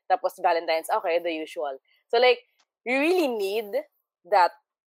usual. Tapos Valentine's, okay, the usual. So like, you really need that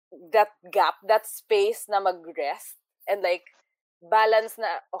gap, that space na mag-rest and like, balance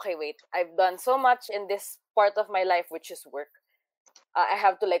na, okay, wait, I've done so much in this part of my life, which is work. I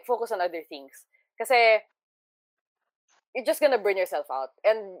have to like focus on other things. Kasi, you're just gonna burn yourself out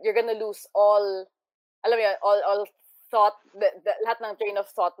and you're gonna lose all, alam mo yun, all thought, the lahat ng train of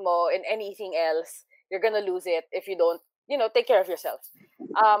thought mo in anything else, you're gonna lose it if you don't, take care of yourself.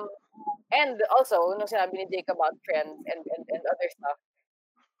 And also, nung sinabi ni Jake about friends and other stuff,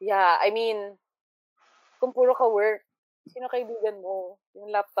 yeah, I mean, kung puro ka work, sino kaibigan mo?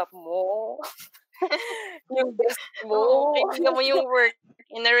 Yung laptop mo? Yung desk mo? Kaibigan mo yung work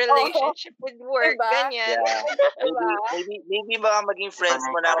in a relationship with work, Diba? ganyan. Yeah. Diba? Maybe baka maging friends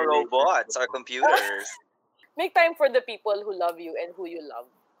mo na robots or computers. Make time for the people who love you and who you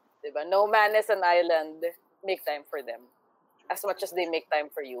love. Diba? No man is an island. Make time for them. As much as they make time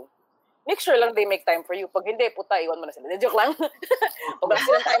for you. Make sure lang they make time for you. Pag hindi, puta, iwan mo na sila. Joke lang. Pag wala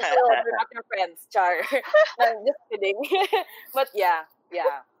silang time for you, they're not your friends. Char. Just kidding. But yeah.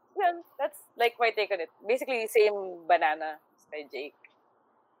 Yeah, that's like my take on it. Basically, same banana as by Jake.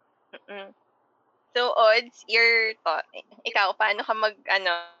 Mm-mm. So, Odds, your thought. Ikaw, paano ka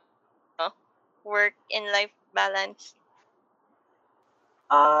work and life balance?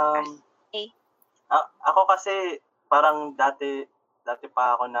 Ako kasi parang dati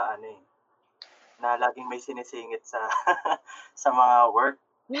pa ako na na laging may sinisingit sa sa mga work.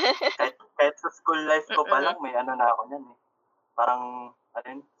 kahit sa school life ko pa lang may na ako niyan eh. Parang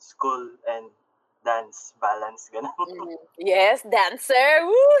school and dance balance ganun. Yes, dancer.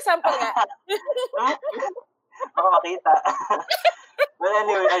 Woo, sample nga. Baka makita. Well,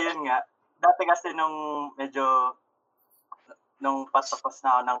 anyway, ayun nga. Dati kasi nung patapos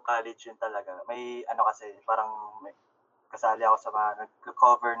na ako ng college yun talaga. May kasi parang may kasali ako sa mga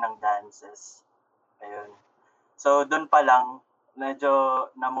nag-cover ng dances. Ayun. So, doon pa lang, medyo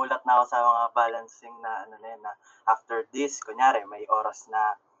namulat na ako sa mga balancing na na after this, kunyari, may oras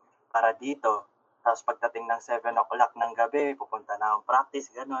na para dito. Tapos pagdating ng 7 o'clock ng gabi, pupunta na akong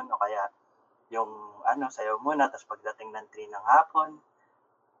practice, ganun. O kaya, yung sayaw muna, tapos pagdating ng 3 ng hapon,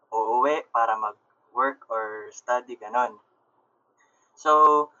 uuwi para mag-work or study, ganon.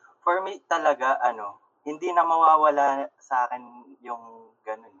 So, for me talaga, hindi na mawawala sa akin yung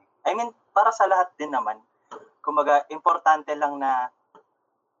ganon. I mean, para sa lahat din naman, kumbaga, importante lang na,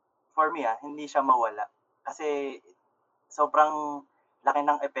 for me, hindi siya mawala. Kasi, sobrang laki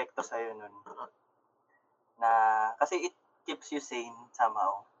ng epekto sa'yo nun. Kasi it keeps you sane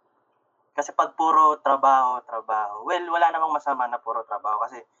somehow. Kasi pag puro trabaho, well, wala namang masama na puro trabaho.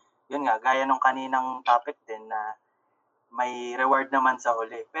 Kasi, yun nga, gaya nung kaninang topic din na may reward naman sa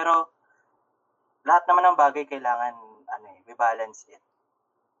huli. Pero, lahat naman ng bagay kailangan, i-balance it.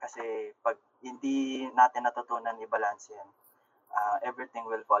 Kasi, pag hindi natin natutunan i-balance yan, everything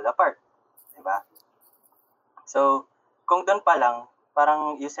will fall apart. Diba? So, kung doon pa lang,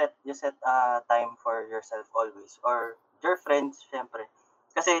 parang you set time for yourself always or your friends syempre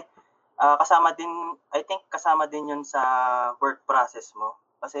kasi kasama din yun sa work process mo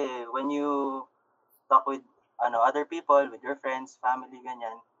kasi when you talk with other people, with your friends, family,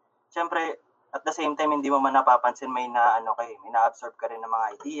 ganyan, syempre at the same time hindi mo man napapansin may na-absorb ka rin ng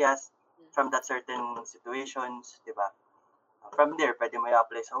mga ideas from that certain situations, di ba? From there pwede mo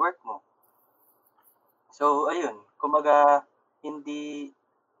i-apply sa work mo. So ayun, kumbaga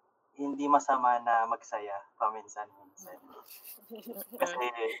hindi masama na magsaya paminsan-minsan. Kasi,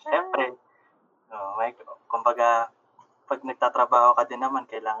 syempre, kumbaga, pag nagtatrabaho ka din naman,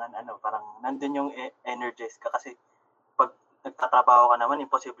 kailangan, parang nandun yung energize ka. Kasi, pag nagtatrabaho ka naman,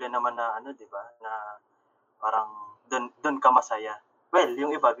 imposible naman na, di ba, na parang dun ka masaya. Well,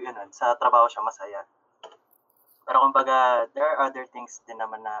 yung iba, sa trabaho siya masaya. Pero kumbaga, there are other things din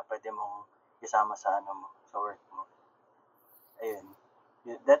naman na pwede mong isama sa sa work mo. Ayun.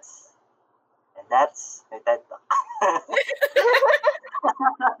 That's my TED Talk.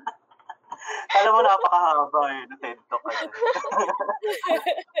 Alam mo, napakahaba na TED Talk.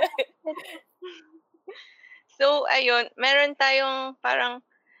 So, ayun, meron tayong parang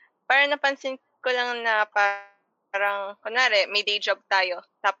napansin ko lang na parang, kunwari, may day job tayo,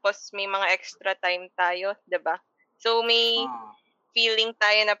 tapos may mga extra time tayo, diba? So, may feeling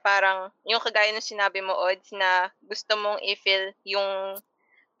tayo na parang, yung kagaya ng sinabi mo, Odds, na gusto mong i-fill yung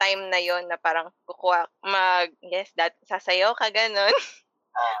time na yon na parang sasayaw ka, ganon.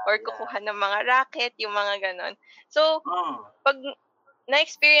 Or kukuha ng mga racket, yung mga ganon. So, pag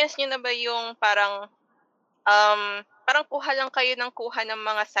na-experience nyo na ba yung parang kuha lang kayo ng kuha ng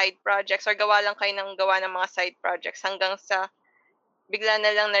mga side projects or gawa lang kayo ng gawa ng mga side projects hanggang sa bigla na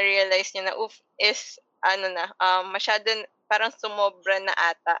lang na-realize nyo na masyado parang sumobra na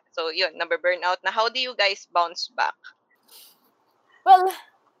ata. So, yun, nabe-burnout na. How do you guys bounce back? Well,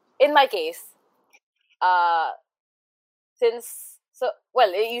 in my case,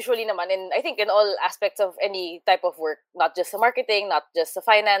 usually naman, and I think in all aspects of any type of work, not just the marketing, not just the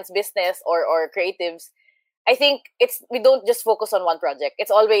finance, business, or creatives, I think we don't just focus on one project.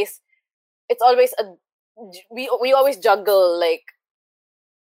 It's always we always juggle like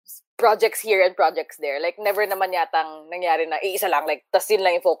projects here and projects there. Like never naman yatang nangyari na isa lang, like tas yun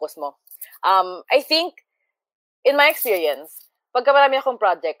lang yung focus mo. I think in my experience, pagka marami akong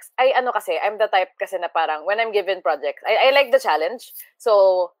projects, I'm the type kasi na parang, when I'm given projects, I like the challenge.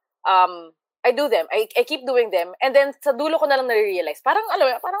 So, I do them. I keep doing them. And then, sa dulo ko na lang nare-realize. Parang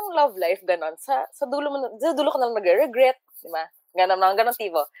love life, ganon. Sa dulo ko na lang nagre-regret. Diba? Ganon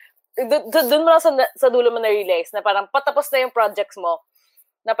tipo. Doon mo lang sa dulo mo nare-realize na parang patapos na yung projects mo.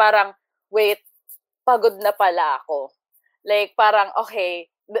 Na parang, wait, pagod na pala ako. Like, parang, okay.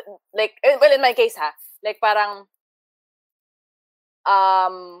 Like, well, in my case, like, parang,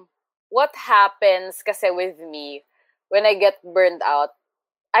 what happens kasi with me when I get burned out,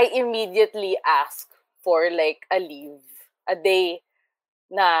 I immediately ask for like a leave, a day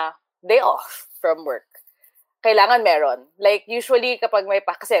off from work. Kailangan meron. Like usually kapag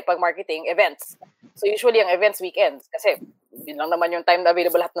kasi pag marketing, events. So usually ang events weekends kasi yun lang naman yung time na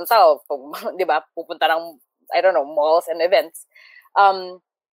available lahat ng tao. Di ba? Pupunta ng, I don't know, malls and events.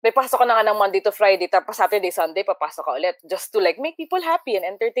 May pasok ka na nga ng Monday to Friday, tapos Saturday, Sunday, papasok ka ulit just to like make people happy and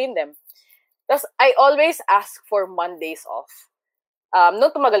entertain them. Tapos, I always ask for Mondays off. Nung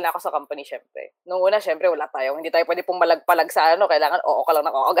tumagal na ako sa company, syempre. Nung una, syempre, wala tayo. Hindi tayo pwede pong malagpalag sa kailangan oo ka lang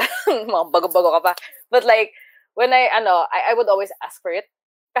na oo. Mga bago-bago ka pa. But like, when I would always ask for it.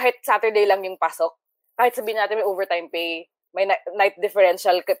 Kahit Saturday lang yung pasok. Kahit sabihin natin may overtime pay, may night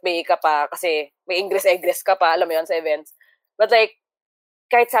differential pay ka pa kasi may ingress-egress ka pa, alam mo yun, sa events. But like,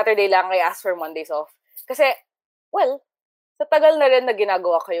 kahit Saturday lang, I ask for Mondays off. Kasi, well, sa tagal na rin na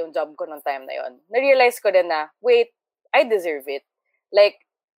ginagawa ko yung job ko nung time na yon, na-realize ko din na, wait, I deserve it. Like,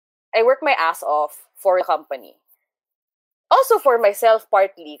 I work my ass off for the company. Also for myself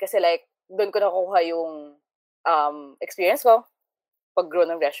partly, kasi like, doon ko nakuha yung experience ko, pag-grow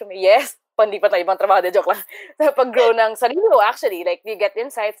ng resume. Yes, panlipat na ibang trabaho, de joke lang. Pag-grow ng sarili mo, actually, like, you get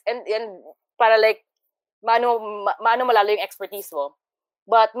insights and para like, maano malalo yung expertise mo.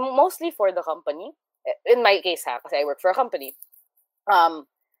 But mostly for the company. In my case, kasi I work for a company.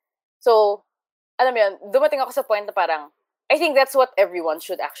 So, alam mo yun, dumating ako sa point na parang, I think that's what everyone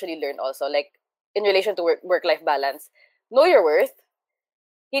should actually learn also. Like, in relation to work-life balance. Know your worth.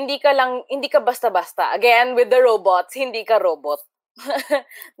 Hindi ka basta-basta. Again, with the robots, hindi ka robot.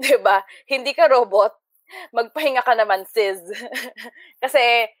 Diba? Hindi ka robot. Magpahinga ka naman, sis.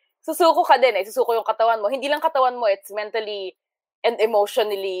 Kasi, susuko ka din eh. Susuko yung katawan mo. Hindi lang katawan mo, it's mentally and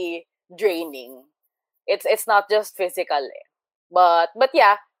emotionally draining. It's not just physical eh. But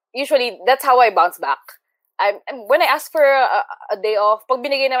yeah, usually, that's how I bounce back. When I ask for a day off, pag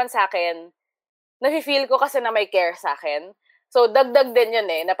binigay naman sa akin, nafe-feel ko kasi na may care sa akin. So, dagdag din yun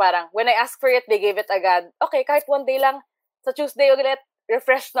eh, na parang, when I ask for it, they gave it agad. Okay, kahit one day lang, sa Tuesday ulit,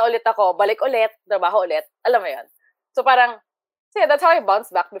 refresh na ulit ako, balik ulit, trabaho ulit. Alam mo yun. So, parang, so yeah, that's how I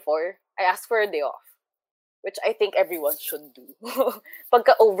bounced back before. I asked for a day off. Which I think everyone should do.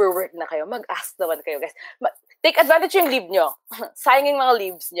 Pagka-overwork na kayo, mag-ask naman kayo, guys. Take advantage yung leave nyo. Sayang yung mga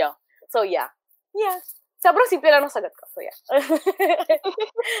leaves nyo. So, yeah. Yeah. Sobrang simple lang ng sagot ko. So, yeah.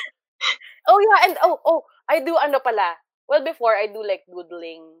 Oh, yeah. And, I do pala. Well, before, I do like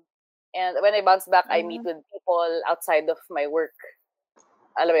doodling. And when I bounce back, I meet with people outside of my work.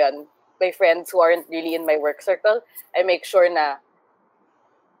 Alam mo yun, my friends who aren't really in my work circle. I make sure na,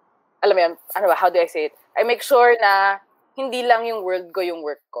 alam mo yun, how do I say it? I make sure na hindi lang yung world ko yung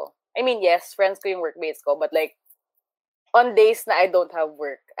work ko. I mean, yes, friends ko yung workmates ko, but like, on days na I don't have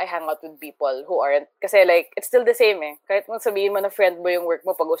work, I hang out with people who aren't. Kasi like, it's still the same eh. Kahit mo sabihin mo na friend mo yung work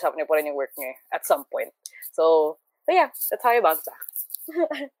mo, pag-usap niyo pa rin yung work niyo eh, at some point. So yeah, that's how I bounce back.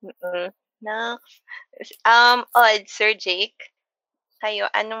 No. Sir Jake,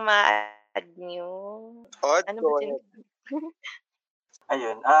 kayo, anong ma-add niyo? Ano ba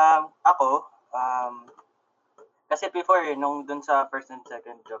Ayun, ako, kasi before, nung dun sa first and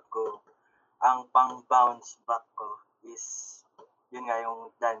second job ko, ang pang-bounce back ko is, yun nga, yung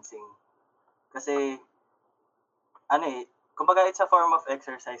dancing. Kasi, kumbaga it's a form of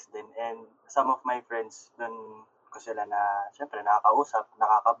exercise din, and some of my friends, dun ko sila na, syempre, nakakausap,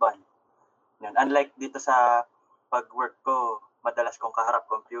 nakakaband. Yun. Unlike dito sa pag-work ko, madalas kong kaharap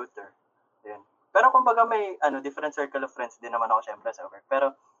computer. Yun. Pero kumbaga may different circle of friends din naman ako syempre sa work.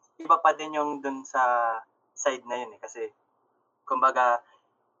 Pero iba pa din yung dun sa side na yun eh. Kasi kumbaga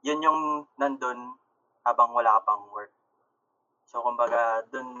yun yung nandun habang wala ka pang work. So kumbaga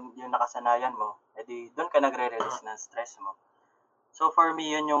dun yung nakasanayan mo, edi dun ka nagre-release ng stress mo. So for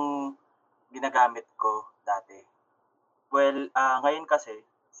me yun yung ginagamit ko dati. Well, ngayon kasi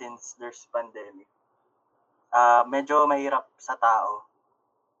since there's pandemic, medyo mahirap sa tao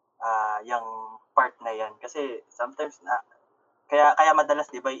yung part na yan kasi sometimes kaya madalas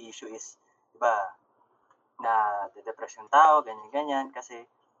 'di ba yung issue is 'di ba na depression tao ganyan kasi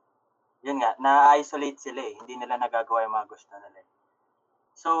yun nga na-isolate sila eh, hindi nila nagagawa yung mga gusto nila.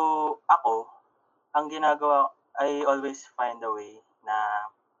 So ako ang ginagawa, I always find a way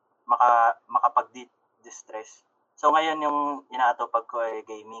na makapag-distress. So ngayon yung inaatupag ko ay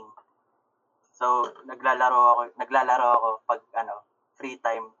gaming. So naglalaro ako pag free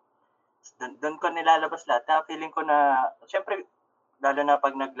time. Doon ko nilalabas lahat. Na feeling ko na, syempre, lalo na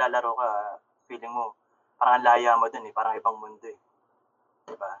pag naglalaro ka, feeling mo, parang laya mo dun eh, parang ibang mundo eh.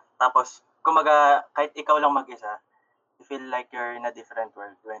 Diba? Tapos, kumaga, kahit ikaw lang mag-isa, you feel like you're in a different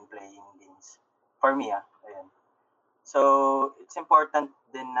world when playing games. For me, ayan. So, it's important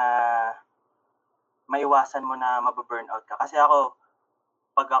din na maiwasan mo na mababurnout ka. Kasi ako,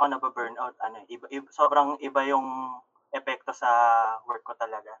 pag ako nababurnout, sobrang iba yung epekto sa work ko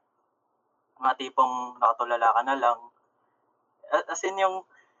talaga. Mga tipong nakatulala ka na lang. As in yung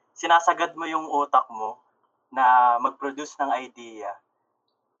sinasagad mo yung utak mo na mag-produce ng idea.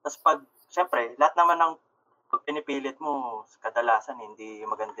 Tapos syempre, lahat naman ng pag pinipilit mo, kadalasan hindi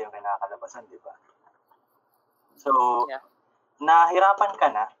maganda yung kinakalabasan, di ba? So, nahirapan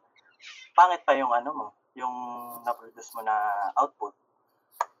ka na, pangit pa yung yung na-produce mo na output.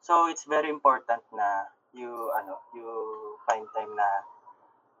 So, it's very important na you find time na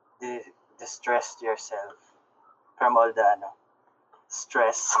distress yourself from all the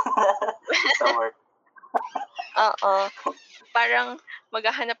stress sa work. Parang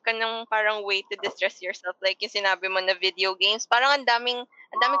maghahanap ka ng parang way to distress yourself, like yung sinabi mo na video games. Parang ang daming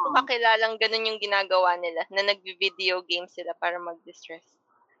ko kakilalang ganun yung ginagawa nila, na nagvi-video games sila para mag-distress.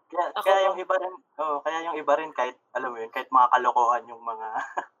 Kaya yung iba rin, kaya yung iba rin kahit, alam mo yun, kahit mga kalokohan yung mga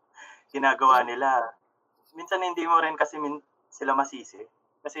ginagawa nila, minsan hindi mo rin kasi sila masisi.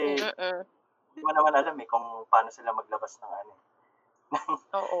 Kasi hindi mo naman alam kung paano sila maglabas ng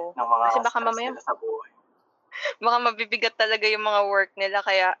Oo. ng mga Kasi baka stress mamaya, nila sa buhay. baka mabibigat talaga yung mga work nila,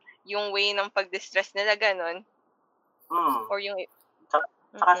 kaya yung way ng pag-distress nila ganon. Or yung...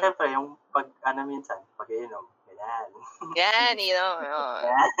 Tsaka syempre, yung minsan, pag-iinom, ganyan. Yan,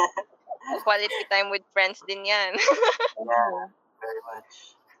 quality time with friends din yan. Yeah, very much.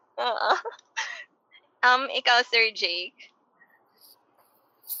 Ikaw, Sir Jake?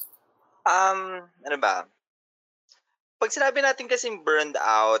 Ano ba? Pag sinabi natin kasing burned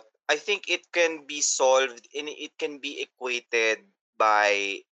out, I think it can be solved and it can be equated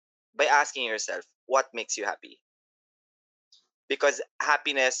by asking yourself, what makes you happy? Because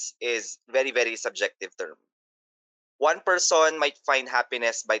happiness is very, very subjective term. One person might find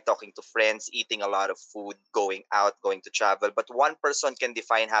happiness by talking to friends, eating a lot of food, going out, going to travel, but one person can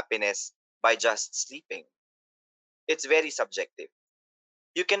define happiness by just sleeping. It's very subjective.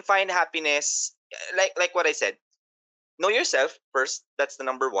 You can find happiness like what I said. Know yourself first. That's the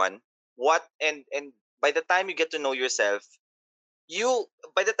number one. And by the time you get to know yourself,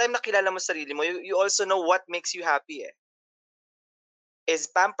 by the time nakilala mo sarili mo, you also know what makes you happy. Is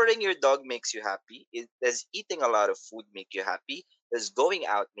pampering your dog makes you happy? Does eating a lot of food make you happy? Does going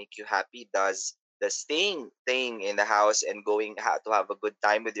out make you happy? Does staying in the house and to have a good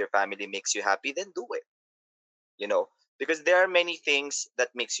time with your family makes you happy? Then do it. Because there are many things that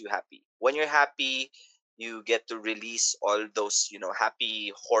makes you happy. When you're happy, you get to release all those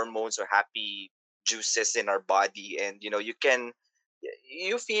happy hormones or happy juices in our body, and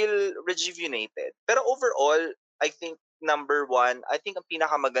you feel rejuvenated. Pero overall, I think number one, I think ang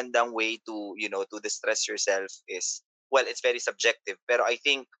pinakamagandang way to distress yourself is, well, it's very subjective, pero I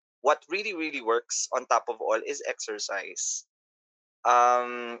think what really really works on top of all is exercise.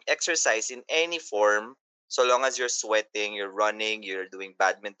 Exercise in any form, so long as you're sweating, you're running, you're doing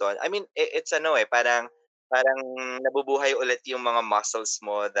badminton. I mean, it's parang nabubuhay ulit yung mga muscles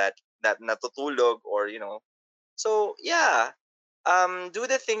mo that natutulog, or. So yeah, do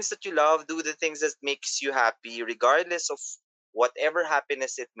the things that you love, do the things that makes you happy regardless of whatever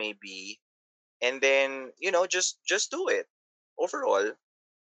happiness it may be, and then just do it overall.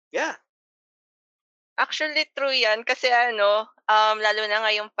 Yeah. Actually, true yan. Kasi lalo na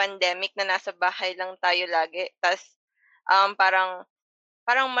ngayong pandemic na nasa bahay lang tayo lagi. Tapos,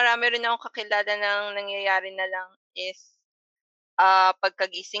 parang marami rin akong kakilala ng nangyayari na lang is,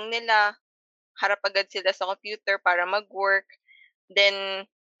 pagkagising nila, harap agad sila sa computer para mag-work. Then,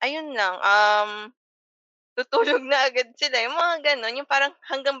 ayun lang, tutulog na agad sila. Yung mga ganon, yung parang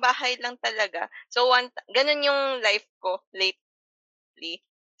hanggang bahay lang talaga. So, ganon yung life ko lately.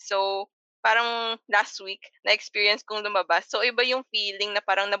 So, parang last week, na-experience kong lumabas. So, iba yung feeling na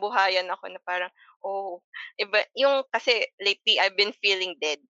parang nabuhayan ako na parang, oh, iba. Yung, kasi lately, I've been feeling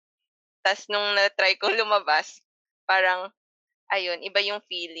dead. Tapos, nung na-try kong lumabas, parang, ayun, iba yung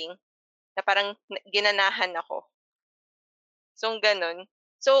feeling. Na parang ginanahan ako. So, ganun.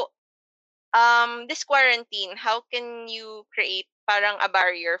 So, this quarantine, how can you create parang a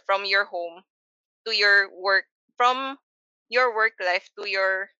barrier from your home to your work, from your work life to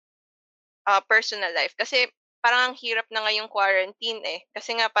your personal life? Kasi parang ang hirap na ngayong quarantine eh.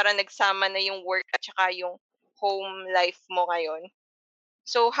 Kasi nga parang nagsama na yung work at saka yung home life mo ngayon.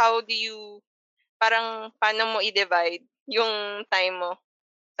 So how do you, parang paano mo i-divide yung time mo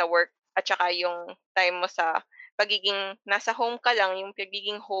sa work at saka yung time mo sa pagiging nasa home ka lang, yung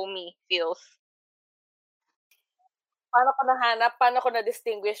pagiging homey feels? Paano ko nahanap? Paano ko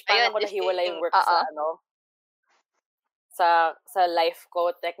na-distinguish? Paano Ayun, ko nahiwala yung work oo. sa life ko?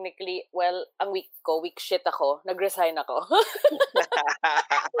 Technically, well, ang week shit ako. Nag-resign ako.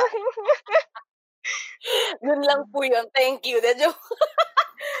 Yun lang po yun. Thank you. The joke.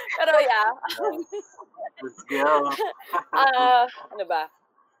 Pero yeah. Let's go. Ano ba?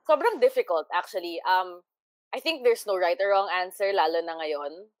 Sobrang difficult actually. I think there's no right or wrong answer, lalo na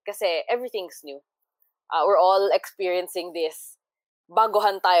ngayon. Kasi everything's new. We're all experiencing this.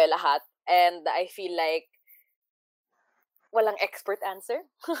 Baguhan tayo lahat. And I feel like walang expert answer.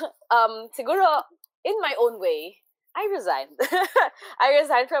 Siguro, in my own way, I resigned. I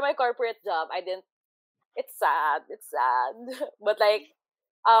resigned from my corporate job. It's sad. But like,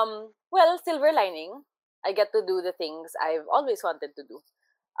 well, silver lining. I get to do the things I've always wanted to do.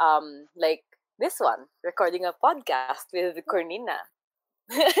 Like this one, recording a podcast with Cornina.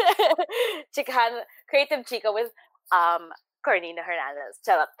 Creative Chica with Cornina Hernandez.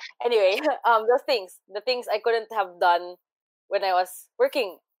 Shut up. Anyway, the things I couldn't have done when I was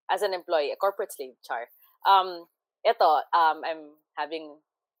working as an employee, a corporate slave, char. I'm having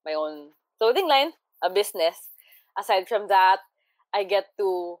my own clothing line, a business. Aside from that, I get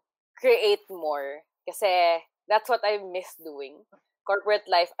to create more. Kasi that's what I miss doing. Corporate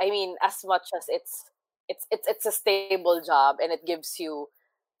life, I mean, as much as it's a stable job and it gives you,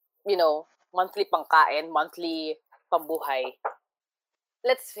 monthly pangkain, monthly pambuhay.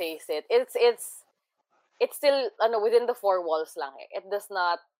 Let's face it, it's still within the four walls lang eh. It does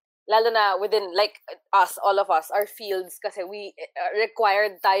not, lalo na within like us, all of us, our fields, kasi we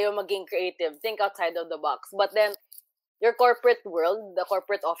required tayo maging creative, think outside of the box. But then your corporate world, the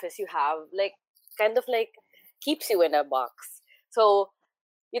corporate office you have, like kind of like keeps you in a box. So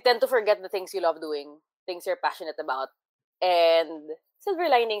you tend to forget the things you love doing, things you're passionate about. And silver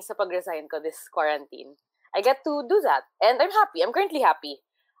lining sa pag-resign ko this quarantine, I get to do that. And I'm happy. I'm currently happy.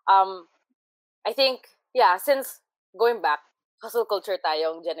 I think, yeah, since going back, hustle culture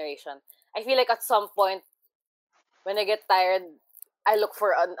tayong generation, I feel like at some point, when I get tired, I look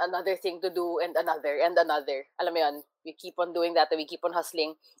for another thing to do and another and another. Alam mo yun, we keep on doing that and we keep on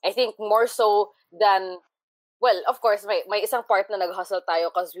hustling. I think more so than, well, of course, may isang part na nag-hustle tayo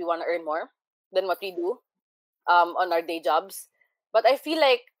because we want to earn more than what we do on our day jobs. But I feel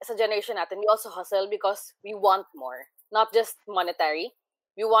like sa generation natin, we also hustle because we want more. Not just monetary.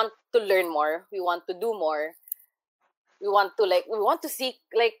 We want to learn more. We want to do more. We want to seek,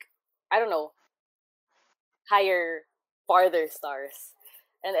 like, I don't know, higher, farther stars.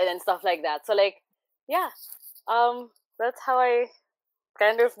 And stuff like that. So like, yeah. That's how I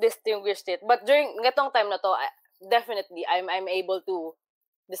kind of distinguished it. But during ngatong time na to, definitely I'm able to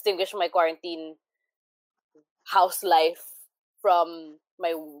distinguish my quarantine house life from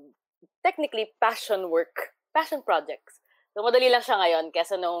my technically passion projects. So madali lang siya ngayon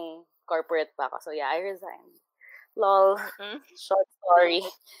kesa nung corporate pa ako. So yeah, I resigned. Lol. Short story.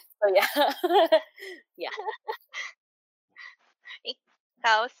 So yeah. Yeah.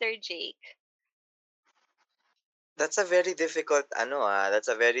 Ikaw, Sir Jake. That's a very difficult that's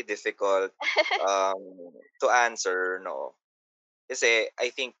a very difficult um to answer, no. Kasi I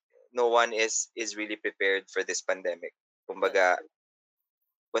think no one is really prepared for this pandemic. Kumbaga,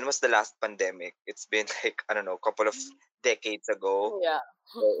 when was the last pandemic? It's been like, I don't know, a couple of decades ago. Yeah.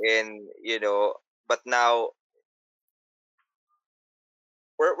 And but now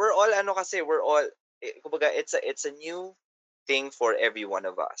we're all kasi we're all kumbaga, it's a new thing for every one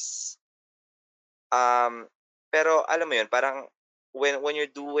of us. Pero alam mo yun, parang when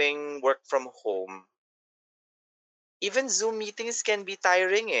you're doing work from home, even Zoom meetings can be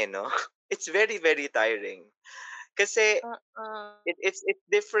tiring, no? It's very, very tiring. Kasi it's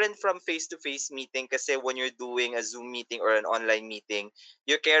different from face-to-face meeting, kasi when you're doing a Zoom meeting or an online meeting,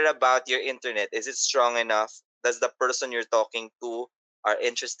 you care about your internet. Is it strong enough? Does the person you're talking to are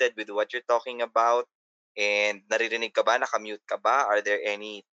interested with what you're talking about? And naririnig ka ba? Nakamute ka ba? Are there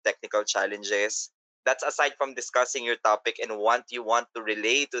any technical challenges? That's aside from discussing your topic and you want to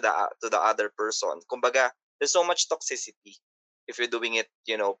relay to the other person. Kumbaga, there's so much toxicity if you're doing it,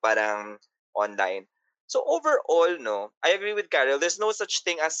 parang online. So overall, no, I agree with Carol. There's no such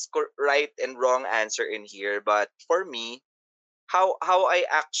thing as right and wrong answer in here. But for me, how I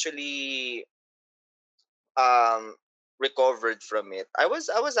actually um recovered from it, I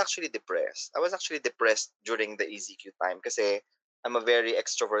was actually depressed. I was actually depressed during the EZQ time kasi I'm a very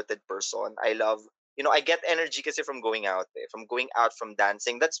extroverted person. I love, I get energy kasi from going out, from going out, from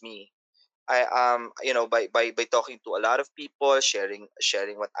dancing. That's me. I by talking to a lot of people, sharing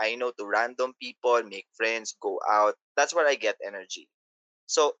what I know to random people, make friends, go out. That's where I get energy.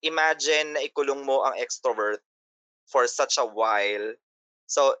 So imagine na ikulong mo ang extrovert for such a while.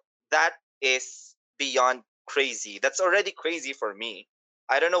 So that is beyond crazy. That's already crazy for me.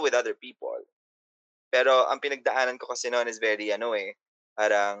 I don't know with other people. Pero ang pinagdaanan ko kasi noon is very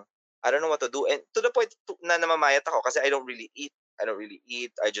parang I don't know what to do. And to the point na namamayat ako kasi I don't really eat. I don't really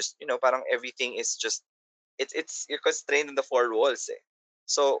eat. I just, parang everything is just, it's you're constrained in the four walls, eh.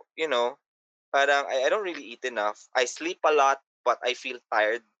 So, parang I don't really eat enough. I sleep a lot, but I feel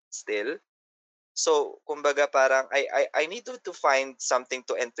tired still. So, kumbaga parang I need to find something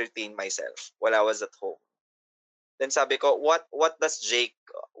to entertain myself while I was at home. Then sabi ko, what does Jake,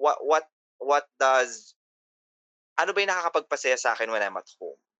 what does, ano ba yung nakakapagpasaya sa akin when I'm at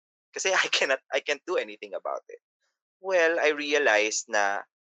home? Kasi I can't do anything about it. Well, I realized na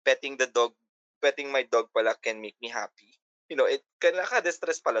petting my dog pala can make me happy. It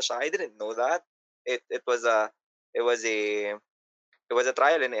nakaka-distress pala siya. I didn't know that. It was it was a it was a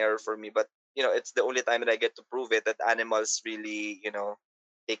trial and error for me, but it's the only time that I get to prove it that animals really,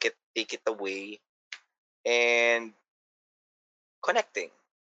 take it away. And connecting.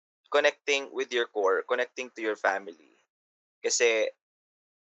 connecting with your core, connecting to your family. Kasi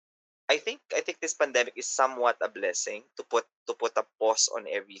I think this pandemic is somewhat a blessing to put a pause on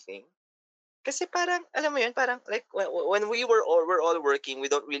everything. Kasi parang alam mo yun, parang like when we're all working,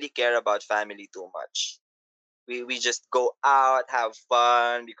 we don't really care about family too much. We just go out, have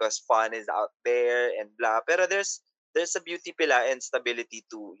fun because fun is out there and blah. Pero there's a beauty pila and stability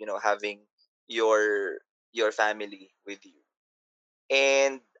to, having your your family with you.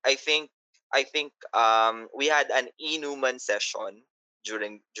 And I think we had an inuman session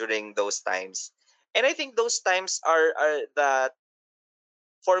during those times. And I think those times are that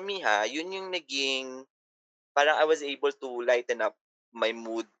for me yun yung naging parang I was able to lighten up my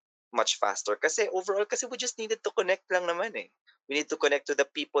mood much faster. Kasi overall, kasi we just needed to connect lang naman eh. We need to connect to the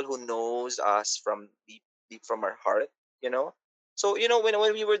people who knows us from deep from our heart, you know? So,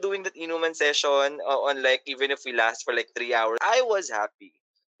 when we were doing that inuman session, on like, even if we last for like 3 hours, I was happy.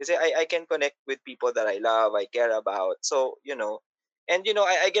 Kasi I can connect with people that I love, I care about. So, and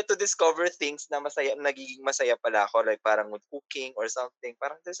I get to discover things na nagiging masaya pala ako, like parang with cooking or something.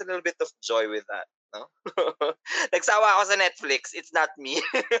 Parang there's a little bit of joy with that, no? Nagsawa ako sa Netflix. It's not me.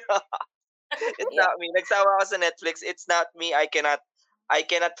 It's Yeah. not me. Nagsawa ako sa Netflix. It's not me. I cannot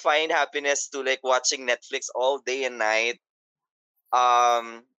find happiness to like watching Netflix all day and night.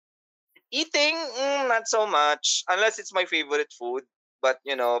 Um, Eating, not so much. Unless it's my favorite food. But,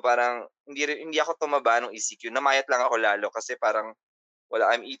 parang hindi ako tumaba ng ECQ. Namayat lang ako lalo kasi parang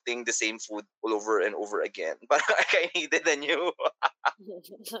I'm eating the same food all over and over again. Parang I needed a new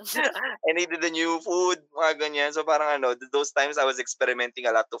I needed a new food, mga ganyan. So parang those times I was experimenting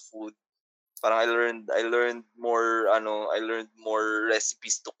a lot of food. Parang I learned more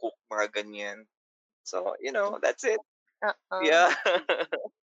recipes to cook, mga ganyan. So, that's it. Yeah.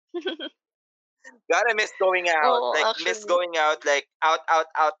 Gotta miss going out. Oo, Like miss actually. going out, like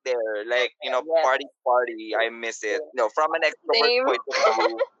out there. Like, Yes. party. I miss it. No, from an extrovert Same. point of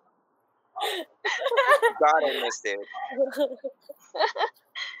view, gotta miss it.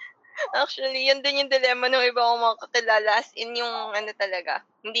 Actually, yun din yung dilemma ng iba kong mga kakilala. As in yung talaga,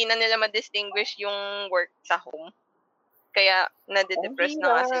 hindi na nila ma-distinguish yung work sa home. Kaya nade-depress na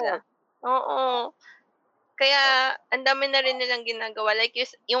nga sila. Oo. Kaya ang dami na rin nilang ginagawa. Like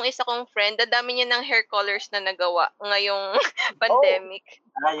yung isa kong friend, ang dami niya ng hair colors na nagawa ngayong pandemic.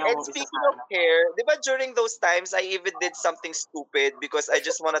 Yung And isa speaking sa of hair, di ba during those times, I even did something stupid because I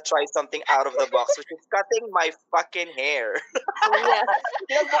just want to try something out of the box, which is cutting my fucking hair. Yeah.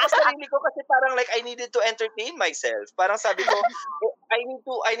 Tinagpo ko sarili ko kasi parang like I needed to entertain myself. Parang sabi ko, I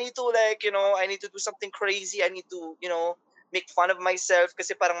need to like, I need to do something crazy. I need to, make fun of myself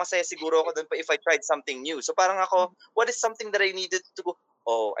kasi parang masaya siguro ako dun pa if I tried something new. So parang ako, what is something that I needed to go?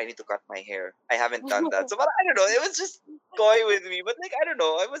 Oh, I need to cut my hair. I haven't done that. So parang, I don't know, it was just toy with me. But like, I don't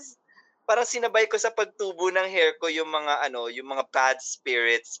know, parang sinabay ko sa pagtubo ng hair ko yung mga bad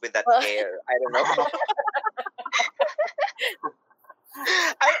spirits with that hair. I don't know.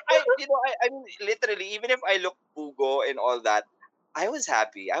 I mean, literally, even if I look bugo and all that, I was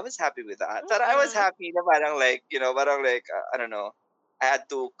happy. I was happy with that. But I was happy na parang like, I don't know. I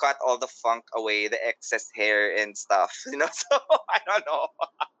had to cut all the funk away, the excess hair and stuff, So I don't know.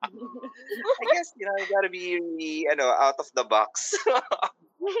 I guess, you gotta be really, out of the box.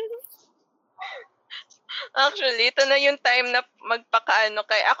 Actually, ito na yung time na magpakaano.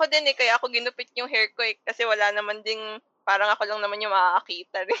 Kaya ako din kaya ako ginupit yung hair ko kasi wala naman ding, parang ako lang naman yung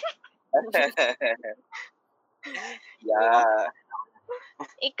makakakita rin. Yeah.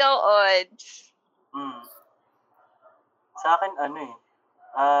 Ikaw, Odds. Sa akin, ang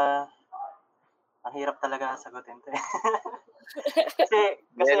hirap talaga sagutin to. kasi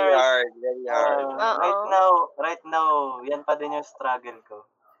Very hard. Right now, yan pa din yung struggle ko.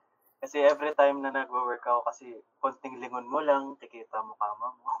 Kasi every time na nag-work ako, kasi konting lingon mo lang, tikita mo kama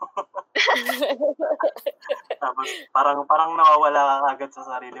mo. Tapos parang nawawala ka agad sa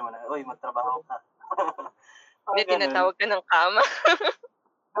sarili mo na, uy, magtrabaho ka. Hindi tinatawag ka ng kama.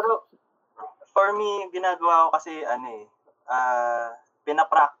 Pero for me, ginagawa ko kasi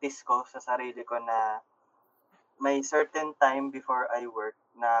pinapractice ko sa sarili ko na may certain time before I work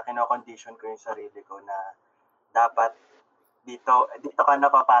na kino-condition ko yung sarili ko na dapat dito ka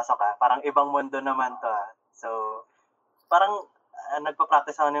napapasok ka. Parang ibang mundo naman to . So, parang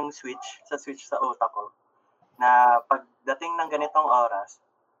nagpa-practice ako ng switch sa utak ko na pagdating ng ganitong oras,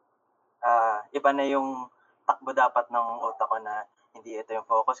 iba na yung takbo dapat ng utak ko na hindi ito yung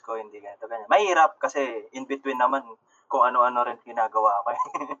focus ko, hindi ganito, ganyan. Mahirap kasi in between naman kung ano-ano rin ginagawa ko.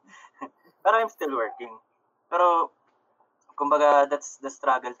 Pero I'm still working. Pero, kumbaga, that's the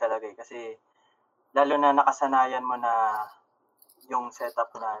struggle talaga kasi lalo na nakasanayan mo na yung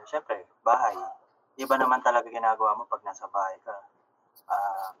setup na, syempre, bahay. Iba naman talaga ginagawa mo pag nasa bahay ka.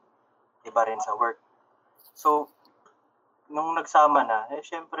 Iba rin sa work. So, nung nagsama na,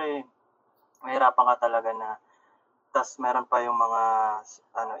 syempre, mahirapan ka talaga na, tas meron pa yung mga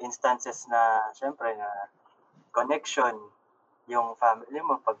instances na, syempre, na connection, yung family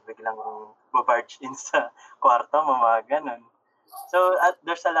mo, pag biglang mabarge in sa kwarto mo, mga ganun. So,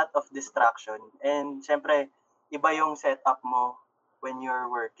 there's a lot of distraction. And, syempre, iba yung setup mo when you're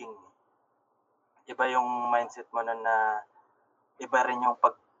working. Iba yung mindset mo na iba rin yung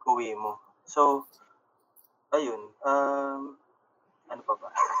pag-uwi mo. So, ayun. Ano pa ba?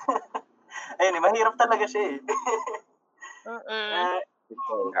 Ayun, mahirap talaga siya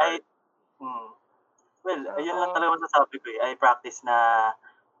well, ayun lang talaga masasabi ko I practice na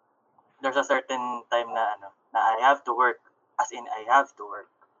there's a certain time na na I have to work. As in, I have to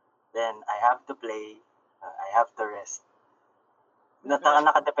work. Then, I have to play. I have to rest.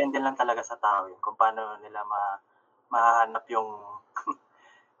 Nakadepende lang talaga sa tao yun kung paano nila mahahanap yung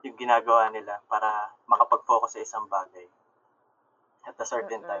yung ginagawa nila para makapag-focus sa isang bagay at a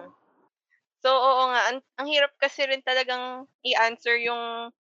certain time. So, oo nga. Ang hirap kasi rin talagang i-answer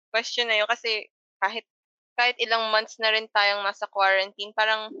yung question na yun kasi kahit ilang months na rin tayong nasa quarantine,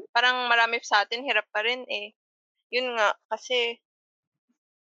 parang marami sa atin hirap pa rin eh. Yun nga, kasi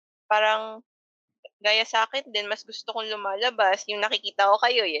parang gaya sa akin din, mas gusto kong lumalabas. Yung nakikita ko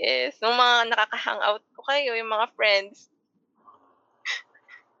kayo, yes. Yung mga nakaka-hangout ko kayo, yung mga friends.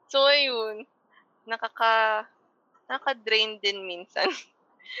 So, ayun. Nakaka-drain din minsan.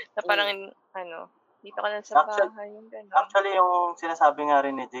 Na parang, dito ka lang sa bahay. Yung gano'n. Actually, yung sinasabi nga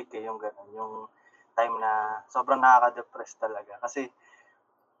rin ni Jake, yung gano'n, yung time na sobrang nakaka-depress talaga. Kasi,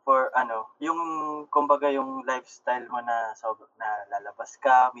 yung, kumbaga, yung lifestyle mo na lalabas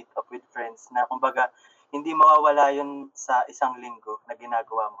ka, meet up with friends, na kumbaga, hindi mawawala yun sa isang linggo na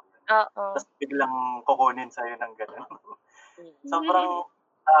ginagawa mo. Oo. Tapos biglang kukunin sa'yo ng gano'n. Sobrang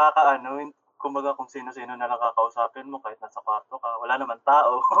kumbaga kung sino-sino na lang kakausapin mo kahit nasa kwarto ka, wala naman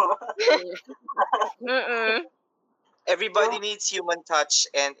tao. Everybody needs human touch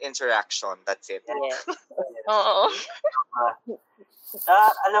and interaction. That's it. Yes. Oo.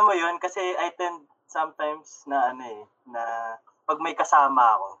 Alam mo yun, kasi I tend sometimes na na pag may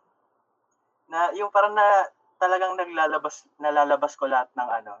kasama ako, na yung parang na talagang nalalabas ko lahat ng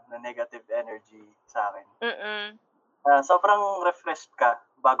na negative energy sa akin. Sobrang refreshed ka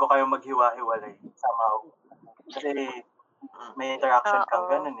bago kayo maghiwa-hiwalay somehow. Kasi may interaction kang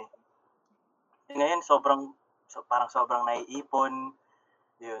ganun eh. Ngayon, parang sobrang naiipon.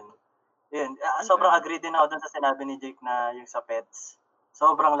 Yun. Sobrang agree din ako dun sa sinabi ni Jake na yung sa pets.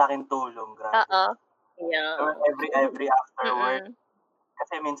 Sobrang laking tulong, grabe. Yeah. Every after work.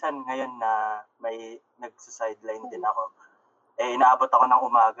 Kasi minsan ngayon na may nagsa-sideline din ako. Inaabot ako ng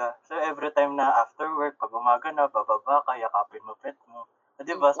umaga. So every time na after work, pag umaga na, bababa ka, yakapin mo pet mo.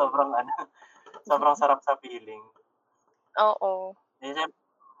 Di ba? Sobrang sarap sa feeling. Oo.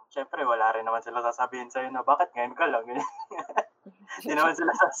 Siyempre, wala rin naman sila sasabihin sa'yo na bakit ngayon ka lang. Hindi naman sila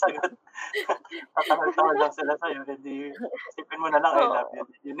sasagot. Tatahol-tahol lang sila sa'yo. Hindi, isipin mo na lang, I love you.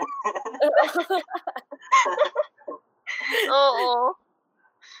 Yun. Oo.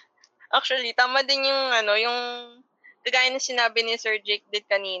 Actually, tama din yung yung kagaya ng sinabi ni Sir Jake din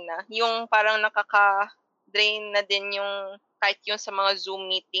kanina, yung parang nakaka-drain na din yung kahit yung sa mga Zoom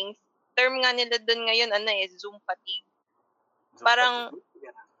meetings. Term nga nila doon ngayon, Zoom fatigue. Parang,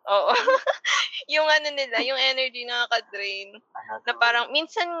 oo. Yung nila, yung energy nakaka-drain. Na parang,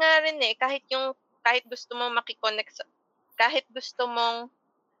 minsan nga rin kahit gusto mong kahit gusto mong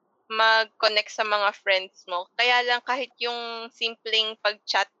mag-connect sa mga friends mo. Kaya lang kahit yung simpleng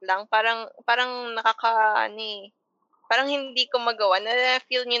pag-chat lang, parang parang hindi ko magawa.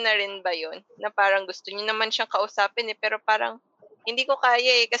 Na-feel niyo na rin ba yun? Na parang gusto niyo naman siyang kausapin pero parang hindi ko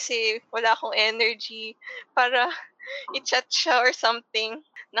kaya kasi wala akong energy para i-chat siya or something.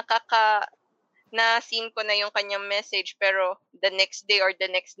 Na-seen ko na yung kanyang message pero the next day or the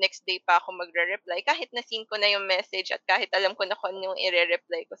next day pa ako magre-reply. Kahit na-seen ko na yung message at kahit alam ko na kung ano yung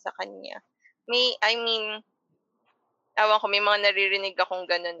i-reply ko sa kanya. Ewan ko, may mga naririnig akong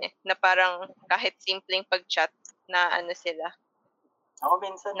ganun na parang kahit simpleng pag-chat na sila. Ako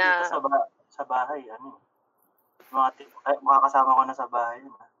minsan dito sa bahay, mga kasama ko na sa bahay.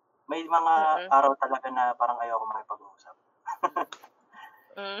 May mga araw talaga na parang ayoko makipag-usap.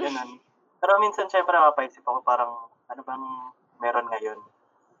 Ganun. Pero minsan, syempre, mapaisip ako parang, ano bang meron ngayon?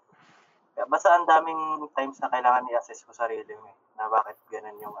 Basta ang daming times na kailangan i-assess ko sarili mo na bakit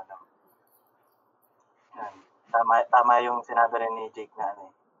ganun yung yan. Tama yung sinabi rin ni Jake na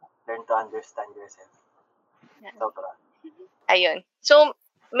learn to understand yourself. Sobra. Ayun. So,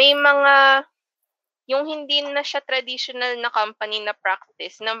 may mga yung hindi na siya traditional na company na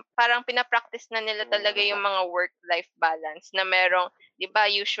practice, na parang pina-practice na nila talaga yung mga work-life balance na merong, 'di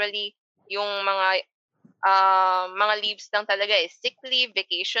ba, usually yung mga leaves lang talaga is sick leave,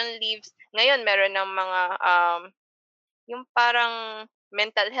 vacation leaves. Ngayon meron ng mga yung parang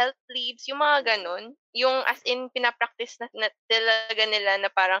mental health leaves, yung mga gano'n. Yung as in pina-practice na talaga nila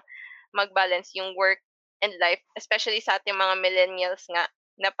na parang mag-balance yung work and life, especially sa ating mga millennials nga,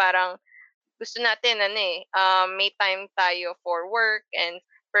 na parang gusto natin ano, may time tayo for work and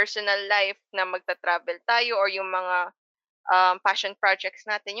personal life na magta-travel tayo or yung mga, passion projects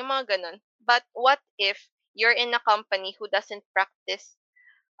natin, yung mga gano'n. But what if you're in a company who doesn't practice,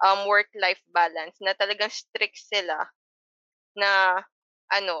 work-life balance, na talagang strict sila na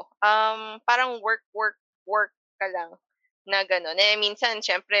ano, parang work, work, work ka lang na gano'n. Eh, minsan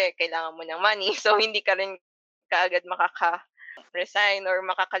siyempre kailangan mo ng money, so hindi ka rin kaagad makaka-resign or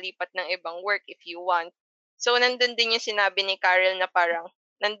makakalipat ng ibang work if you want. So, nandun din yung sinabi ni Carol na parang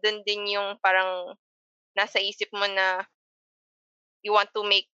nandun din yung parang nasa isip mo na you want to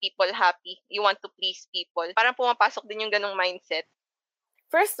make people happy, you want to please people. Parang pumapasok din yung ganong mindset.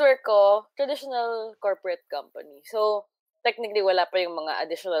 First work ko, traditional corporate company. So, technically, wala pa yung mga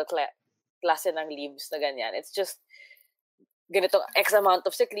additional klase ng leaves na ganyan. It's just, ganito, X amount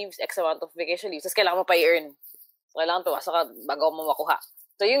of sick leaves, X amount of vacation leaves. Tapos kailangan mo pa i-earn. So, kailangan pumasok ka bago mo makuha.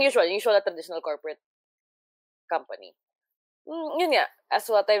 So, yung usual na traditional corporate company. Yun nga, as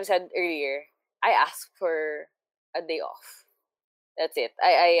what I've said earlier, I asked for a day off. That's it.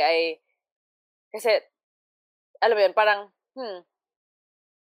 Kasi, alam mo yun, parang,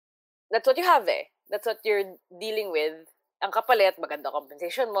 that's what you have eh. That's what you're dealing with. Ang kapalit, maganda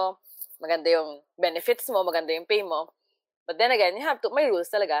compensation mo, maganda yung benefits mo, maganda yung pay mo. But then again, may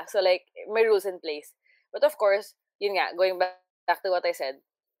rules talaga. So like, may rules in place. But of course, yun nga, going back to what I said,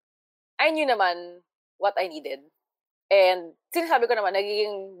 I knew naman what I needed. And sinasabi ko naman,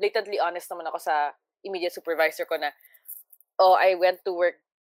 nagiging blatantly honest naman ako sa immediate supervisor ko na, oh, I went to work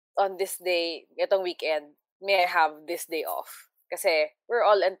on this day, itong weekend, may I have this day off? Kasi we're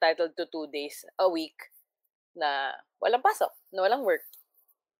all entitled to 2 days a week na walang pasok, na walang work.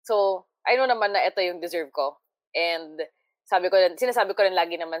 So, I know naman na ito yung deserve ko. And sinasabi ko rin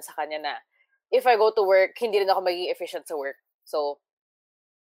lagi naman sa kanya na if I go to work, hindi rin ako magiging efficient sa work. So,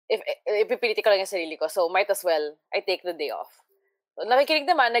 ipipiliti ko lang yung sarili ko. So, might as well, I take the day off. So, nakikinig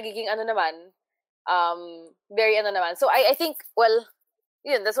naman, nagiging very naman. So, I think, well,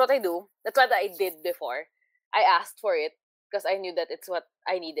 yun, that's what I do. That's what I did before. I asked for it because I knew that it's what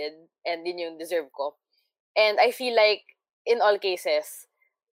I needed and din yung deserve ko. And I feel like, in all cases,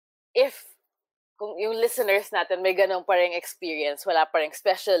 if kung yung listeners natin may ganong parang experience, wala parang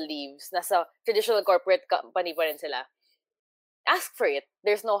special leaves, nasa traditional corporate company pa rin sila, ask for it.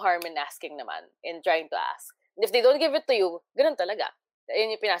 There's no harm in asking naman, in trying to ask. And if they don't give it to you, ganun talaga.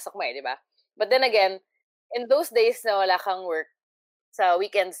 Yun yung pinasok mo di ba? But then again, in those days na wala kang work, sa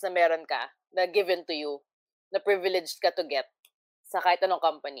weekends na meron ka, na given to you, na privileged ka to get sa kahit anong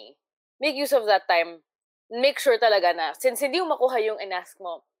company, make use of that time. Make sure talaga na, since hindi mo makuha yung in-ask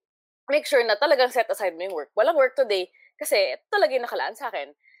mo, make sure na talagang set aside mo yung work. Walang work today kasi ito talaga yung nakalaan sa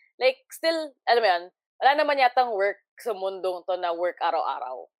akin. Like, still, alam mo yan, wala naman yatang work sa mundong to na work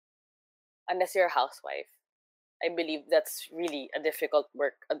araw-araw. Unless you're a housewife. I believe that's really a difficult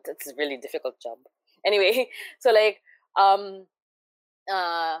work. It's a really difficult job. Anyway, so like,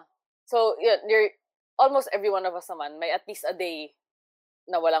 so you're almost every one of us naman may at least a day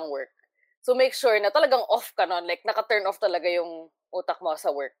na walang work. So make sure na talagang off ka nun, like naka-turn off talaga yung utak mo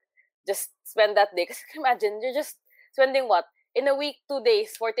sa work. Just spend that day. Kasi imagine, you're just spending what? In a week, 2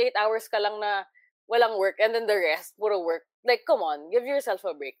 days, 48 hours ka lang na walang work and then the rest, puro work. Like, come on, give yourself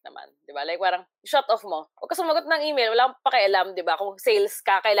a break naman. Diba? Like, parang shut off mo. Huwag ka sumagot ng email, wala kang pakialam, diba? Kung sales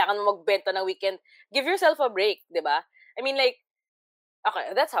ka, kailangan mo magbenta ng weekend, give yourself a break, diba? I mean, like,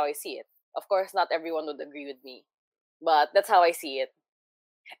 okay, that's how I see it. Of course, not everyone would agree with me. But that's how I see it.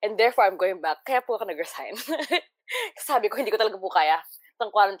 And therefore, I'm going back. Kaya po ako nag-resign. Sabi ko, hindi ko talaga po kaya. Itong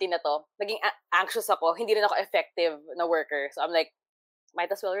quarantine na to, naging anxious ako. Hindi rin ako effective na worker. So I'm like,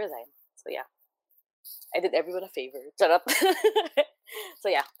 might as well resign. So yeah. I did everyone a favor. Charot. So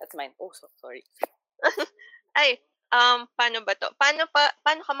yeah, that's mine. Oh, so sorry. Ay, paano ba to? Paano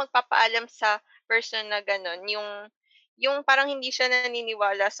ka magpapaalam sa person na gano'n? Yung parang hindi siya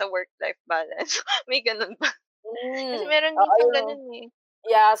naniniwala sa work-life balance. May gano'n ba? Kasi meron minsan gano'n eh.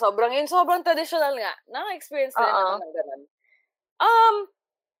 Yeah, sobrang traditional nga. Naka-experience na rin ako ng gano'n.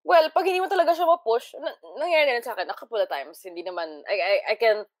 Well, pag hindi mo talaga siya ma-push, nangyari na rin sa akin a couple of times. Hindi naman, I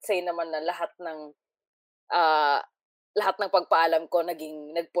can't say naman na lahat ng lahat ng pagpaalam ko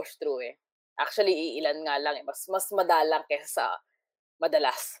nag-push through eh. Actually, iilan nga lang eh. Mas madalang kaysa sa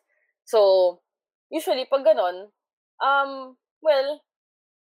madalas. So, usually, pag ganon, well,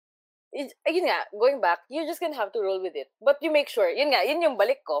 yun nga, going back, you're just gonna have to roll with it. But you make sure, yun nga, yun yung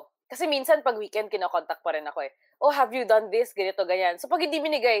balik ko. Kasi minsan pag weekend, kinokontak pa rin ako eh. Oh, have you done this? Ganito, ganyan. So pag hindi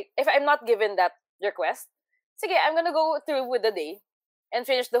binigay, if I'm not given that request, sige, I'm gonna go through with the day and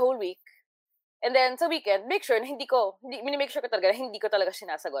finish the whole week. And then sa weekend, make sure na make sure ko talaga na hindi ko talaga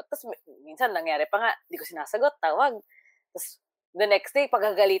sinasagot. Tapos minsan nangyari pa nga, hindi ko sinasagot, tawag. Tapos the next day,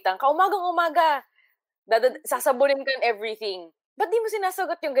 pagagalitan ka, umagang-umaga, sasabunin ka and everything. Ba't di mo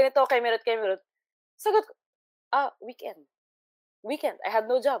sinasagot yung ganito kay Merot? Sagot ko, weekend. Weekend. I had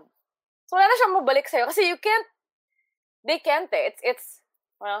no job. So wala na siyang mabalik sa'yo kasi they can't eh. It's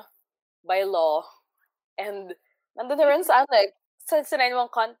well, by law. And nandun na rin sa sa 9-1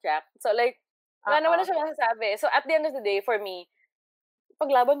 contract. So like, wala naman na siya masasabi. So at the end of the day, for me,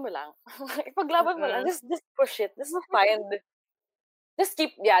 ipaglaban mo lang. Ipaglaban mo lang. Just push it. Just find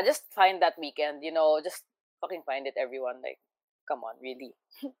that weekend, just fucking find it, everyone. Like, come on, really.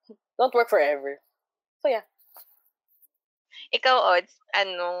 Don't work forever. So, yeah. Ikaw, Odds,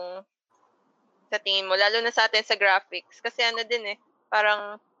 anong sa tingin mo? Lalo na sa atin sa graphics. Kasi din eh,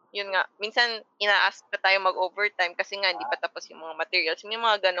 parang, yun nga, minsan ina-ask pa tayo mag-overtime kasi nga hindi pa tapos yung mga materials. May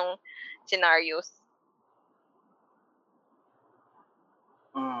mga ganong scenarios.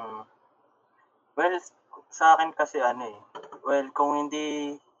 Well, sa akin kasi well, kung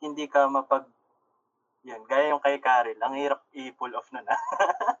hindi ka yun, gaya yung kay Karil, ang hirap i-pull off nun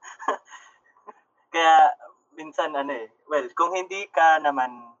Kaya, minsan well, kung hindi ka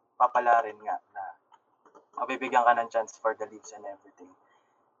naman papalarin nga na mabibigyan ka ng chance for the leaves and everything,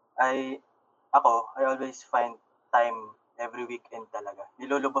 I always find time every weekend talaga.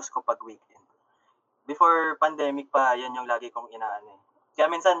 Nilulubos ko pag weekend. Before pandemic pa, yan yung lagi kong inaano eh. Kaya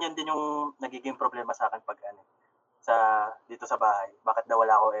minsan yun din yung nagiging problema sa akin pag dito sa bahay. Bakit daw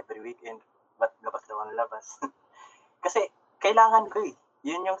wala ako every weekend? Ba't labas daw ang labas? Kasi kailangan ko eh.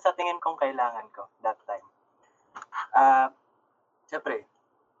 Yun yung sa tingin kong kailangan ko that time. Siyempre,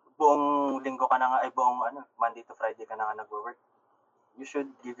 buong linggo ka na nga, buong Monday to Friday ka na nga nag-work. You should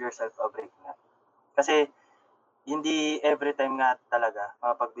give yourself a break nga. Kasi hindi every time nga talaga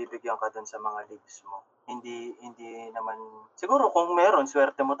mapagbibigyan ka dun sa mga leaves mo. Hindi naman, siguro kung meron,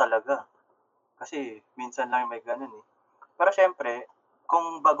 swerte mo talaga. Kasi minsan lang may ganun eh. Pero syempre,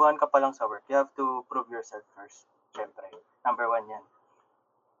 kung baguhan ka pa lang sa work, you have to prove yourself first. Syempre, number 1 yan.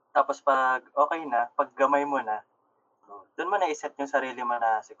 Tapos pag okay na, pag gamay mo na, doon mo na iset yung sarili mo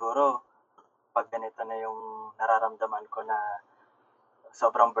na siguro, pag ganito na yung nararamdaman ko na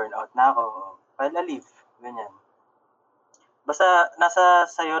sobrang burnout na ako, file a leave, ganyan. Basta nasa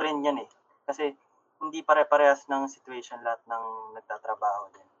sayo rin yan eh. Kasi hindi pare-parehas ng situation lahat ng nagtatrabaho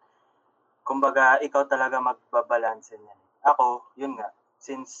din. Kumbaga, ikaw talaga magbabalanse niyan. Ako, yun nga,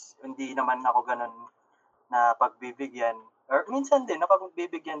 since hindi naman ako ganun na pagbibigyan, or minsan din,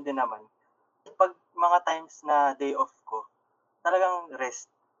 napagbibigyan din naman, pag mga times na day off ko, talagang rest,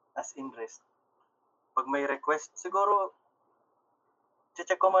 as in rest. Pag may request, siguro,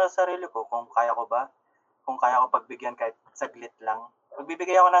 check ko muna sa sarili ko kung kaya ko ba, kung kaya ko pagbigyan kahit saglit lang.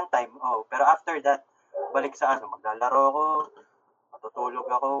 Magbibigay ako ng time, pero after that, balik sa maglalaro ako, matutulog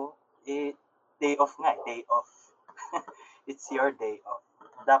ako, day off nga, day off. It's your day off.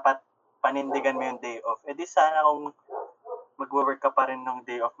 Dapat panindigan mo yung day off. Di sana kung mag-work ka pa rin ng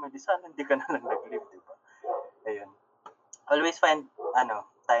day off mo, di sana hindi ka na lang nag-leave, di ba? Ayun. Always find,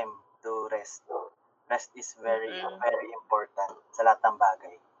 time to rest. Rest is very, very important sa lahat ng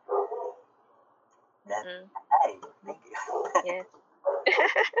bagay. Hi, thank you. Yes.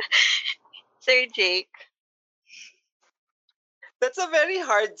 Sir Jake. That's a very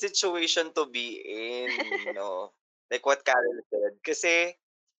hard situation to be in, like what Carol said. Kasi,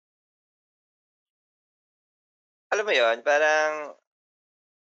 alam mo yun, parang,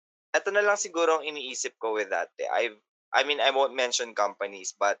 ito na lang siguro ang iniisip ko with that. I mean, I won't mention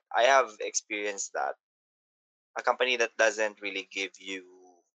companies, but I have experienced that. A company that doesn't really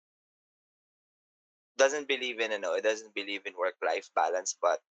doesn't believe in, it doesn't believe in work-life balance,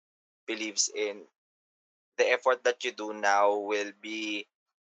 but believes in the effort that you do now will be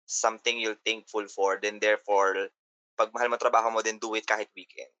something you're thankful for, then therefore, pag mahal mo trabaho mo, then do it kahit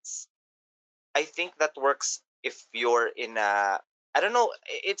weekends. I think that works if you're in I don't know,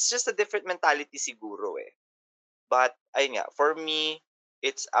 it's just a different mentality siguro eh. But, ayun nga, for me,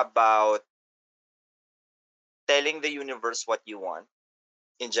 it's about telling the universe what you want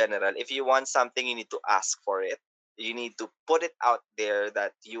in general. If you want something, you need to ask for it. You need to put it out there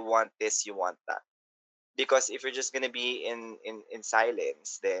that you want this, you want that. Because if you're just gonna be in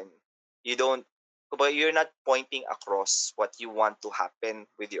silence, then you don't, but you're not pointing across what you want to happen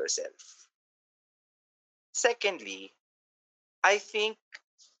with yourself. Secondly, I think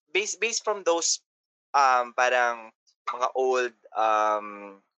based from those parang mga old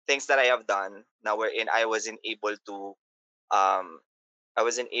things that I have done now, wherein um I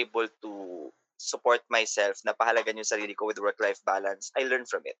wasn't able to support myself na pahalagan yung sarili ko with work-life balance. I learned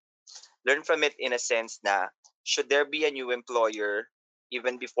from it. Learn from it in a sense na should there be a new employer,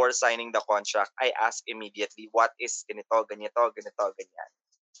 even before signing the contract, I ask immediately, what is ganito, ganito, ganito, ganyan?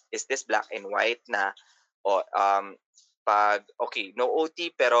 Is this black and white na, o pag, okay, no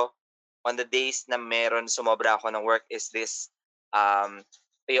OT, pero on the days na meron sumobra ako ng work, is this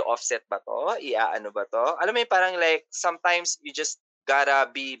i-offset ba to? Iaano ba to? Alam mo yung parang like, sometimes you just gotta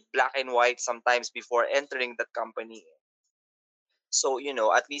be black and white sometimes before entering that company. So,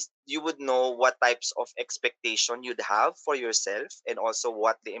 at least you would know what types of expectation you'd have for yourself, and also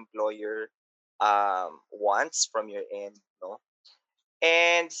what the employer wants from your end, no?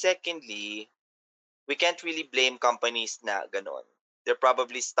 And secondly, we can't really blame companies na ganon. They're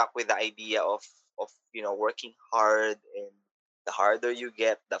probably stuck with the idea of working hard, and the harder you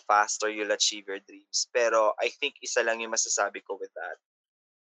get, the faster you'll achieve your dreams. Pero I think isa lang yung masasabi ko with that.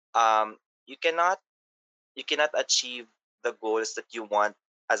 You cannot achieve the goals that you want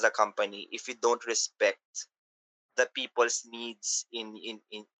as a company if you don't respect the people's needs in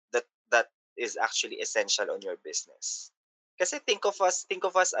that is actually essential on your business. Kasi think of us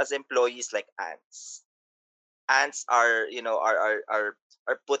as employees like ants. Ants are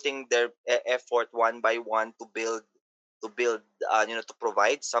are putting their effort one by one to build to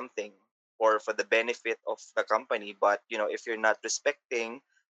provide something for the benefit of the company. But if you're not respecting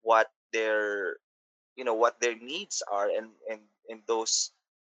what their what their needs are, and those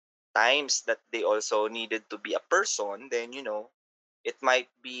times that they also needed to be a person, then it might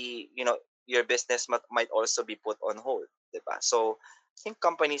be, your business might also be put on hold, diba? So I think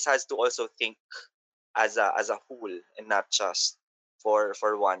companies has to also think as a whole, and not just for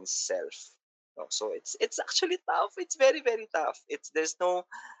oneself. No, so it's actually tough. It's very very tough. It's there's no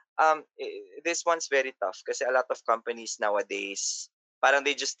this one's very tough because a lot of companies nowadays, parang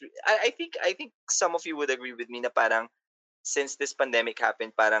they just, I think some of you would agree with me na parang since this pandemic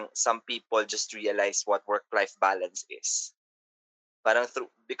happened, parang some people just realize what work life balance is. Parang through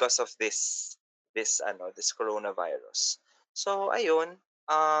because of this coronavirus. So ayun,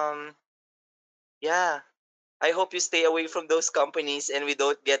 yeah, I hope you stay away from those companies and we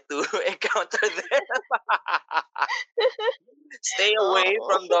don't get to encounter them. Stay away Oo.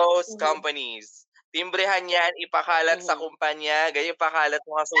 from those Mhm. companies. Timbrehan yan, ipakalat sa Mhm. kumpanya, ganyan ipakalat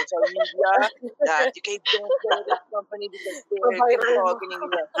mga social media, that you guys don't go to this company because they're ganito, Pa-viral mo. ganyan,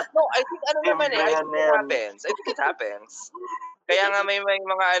 ganyan. No, I think ano naman I Timbrehan think na it yan. happens. I think it happens. Kaya nga may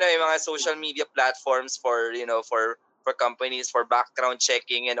mga yung mga social media platforms for companies for background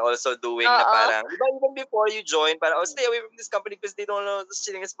checking, and also doing na Oo. parang, di ba, even before you join, parang, stay away from this company because they don't know the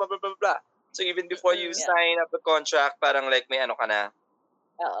shilling is blah blah blah blah. So even before you Mm-mm. Yeah. sign up the contract, parang like may ano ka na,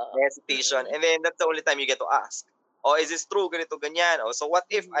 Oo. may hesitation, Mm-mm. and then that's the only time you get to ask. Oh, is this true? Ganito, ganyan. Oh, so what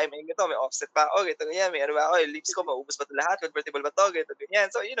if Mhm. may ganito, may offset pa? Oh, ganito, ganyan. May ano ba? Oh, yung leaves ko, maubos ba ito lahat? Convertible ba ito? Ganito, ganyan.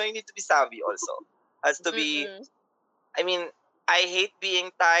 So, you need to be savvy also. Has to be, Mm-mm. I mean, I hate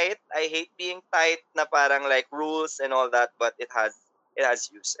being tight. I hate being tight na parang like rules and all that, but it has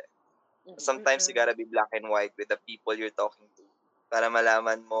use. Mhm. Sometimes you Mm-mm. gotta be black and white with the people you're talking to para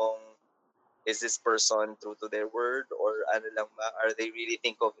malaman mong, is this person true to their word, or ano lang ba, are they really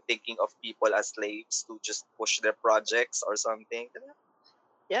thinking of people as slaves to just push their projects or something?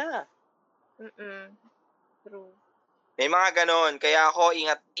 Yeah. Mm-mm. True. May mga ganon. Kaya ako,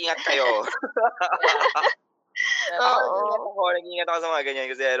 ingat kayo. Ako, nag-iingat Oo. ako. Nag-iingat ako sa mga ganyan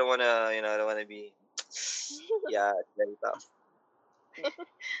kasi I don't wanna be, yeah, it's very tough.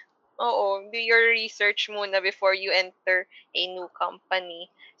 Oo. Do your research muna before you enter a new company.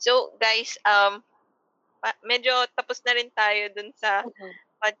 So, guys, medyo tapos na rin tayo dun sa Mhm.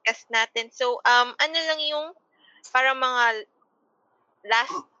 podcast natin. So, ano lang yung parang mga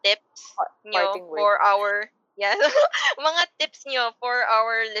last tips nyo Parting for words. our, yeah, mga tips nyo for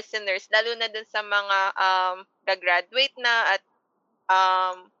our listeners, lalo na dun sa mga gagraduate na at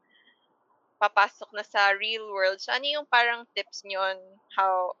um, papasok na sa real world. So, ano yung parang tips nyo on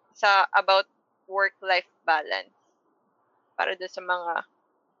about work-life balance para dun sa mga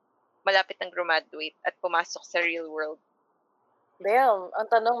malapit ng graduate at pumasok sa real world? Damn, ang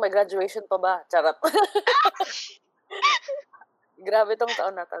tanong, may graduation pa ba? Charot. Grabe tong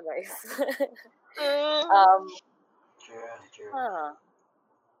taon na to, guys. Mm. True.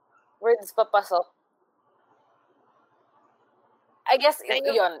 Words papasok. I guess,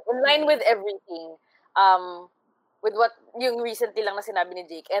 Tayo, yun, in line with everything, with what yung recently lang na sinabi ni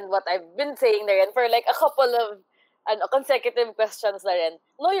Jake and what I've been saying na rin for like a couple of consecutive questions na rin,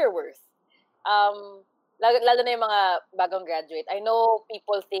 know your worth. Lalo na yung mga bagong graduate. I know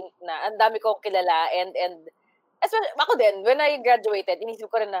people think na ang dami kong kilala and especially ako din, when I graduated, inisip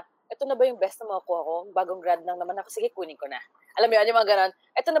ko rin na, ito na ba yung best na makukuha ko? Bagong grad lang naman ako, sige, kunin ko na. Alam mo yun, yung mga ganon,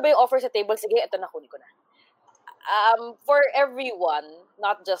 ito na ba yung offer sa table? Sige, ito na, kunin ko na. For everyone,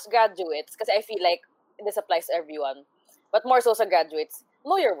 not just graduates, kasi I feel like this applies to everyone, but more so sa graduates,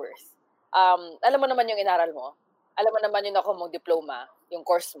 know your worth. Alam mo naman yung inaral mo. Alam mo naman yung nakuha mong diploma, yung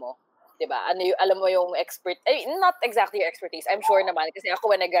course mo. Diba? Alam mo yung not exactly your expertise. I'm sure naman, kasi ako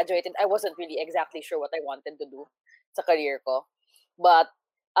when I graduated, I wasn't really exactly sure what I wanted to do sa career ko. But,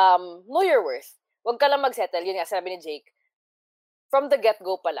 know your worth. Huwag ka lang mag-settle. Yun nga, sabi ni Jake, from the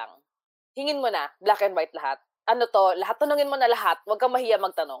get-go pa lang, hingin mo na, black and white lahat. Lahat tanungin mo na lahat. Huwag kang mahiya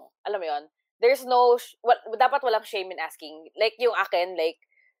magtanong. Alam mo yun? There's no, dapat walang shame in asking. Like yung akin, like,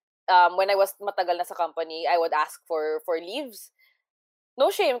 when I was matagal na sa company, I would ask for leaves.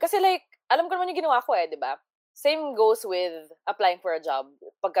 No shame. Kasi like, alam ko naman yung ginawa ko di ba? Same goes with applying for a job.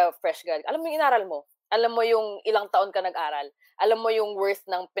 Pagka fresh grad, alam mo yung inaral mo. Alam mo yung ilang taon ka nag-aral. Alam mo yung worth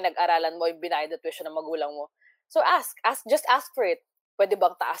ng pinag-aralan mo, yung binayad na tuition ng magulang mo. So just ask for it. Pwede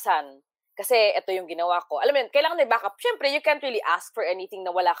bang taasan? Kasi ito yung ginawa ko. Alam mo yun, kailangan may backup. Siyempre, you can't really ask for anything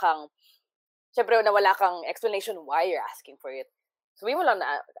na wala kang explanation why you're asking for it. So, mo lang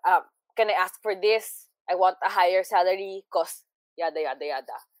na, can I ask for this? I want a higher salary, cost, yada, yada,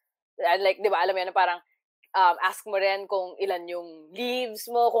 yada. And like, di ba, alam mo yan, parang, ask mo rin kung ilan yung leaves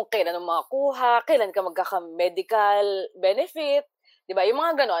mo, kung kailan mo makakuha, kailan ka magkaka-medical benefit, di ba? Yung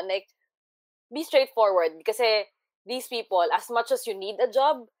mga ganon, like, be straightforward. Kasi, these people, as much as you need a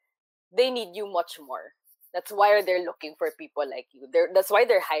job, they need you much more. That's why they're looking for people like you. That's why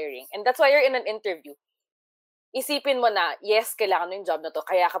they're hiring. And that's why you're in an interview. Isipin mo na, yes, kailangan mo yung job na to,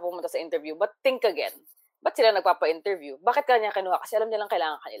 kaya ka pumunta sa interview, but think again. Ba't sila nagpapa-interview? Bakit ka niya kinuha? Kasi alam nilang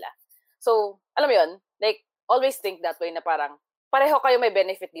kailangan kanila. So, alam mo yun, like, always think that way na parang, pareho kayo may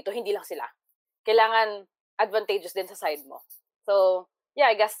benefit dito, hindi lang sila. Kailangan advantageous din sa side mo. So, yeah,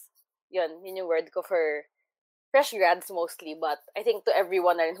 I guess, yun yung word ko for fresh grads mostly, but I think to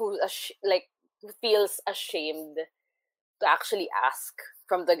everyone who feels ashamed to actually ask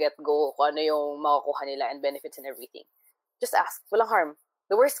from the get-go kung ano yung makukuha nila and benefits and everything. Just ask. Walang harm.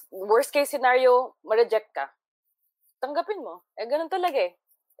 The worst case scenario, ma-reject ka. Tanggapin mo. Ganun talaga eh.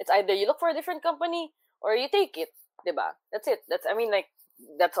 It's either you look for a different company or you take it. Diba? That's it.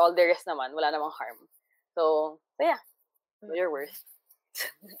 That's all there is naman. Wala namang harm. So yeah. Know your worth.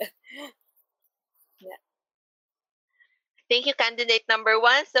 Yeah. Thank you, candidate number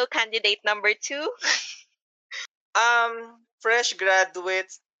 1. So, candidate number 2. Fresh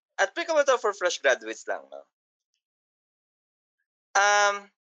graduates. Applicable to for fresh graduates lang, no?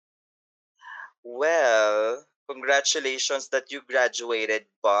 Well, congratulations that you graduated,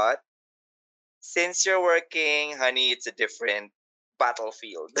 but since you're working, honey, it's a different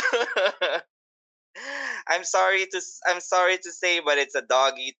battlefield. I'm sorry to say, but it's a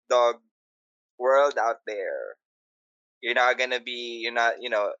dog eat dog world out there. You're not gonna be,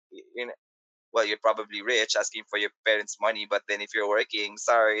 well, you're probably rich asking for your parents' money, but then if you're working,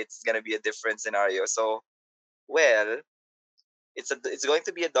 sorry, it's gonna be a different scenario. So, well, it's going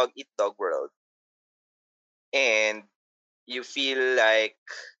to be a dog eat dog world, and you feel like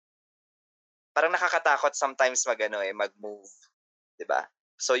parang nakakatakot sometimes mag-move, 'di ba?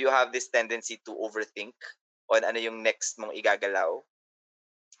 So you have this tendency to overthink on ano yung next mong igagalaw.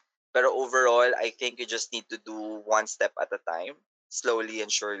 Pero overall, I think you just need to do one step at a time, slowly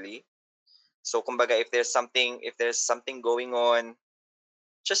and surely. So kumbaga, if there's something going on,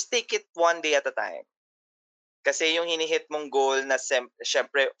 just take it one day at a time. Kasi yung hinihit mong goal na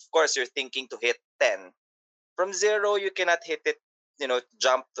syempre, of course, you're thinking to hit 10. From 0, you cannot hit it,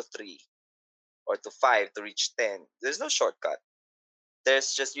 jump to 3 or to 5 to reach 10. There's no shortcut.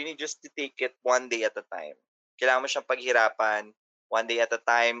 You need just to take it one day at a time. Kailangan mo siyang paghirapan one day at a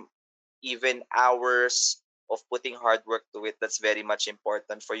time, even hours of putting hard work to it. That's very much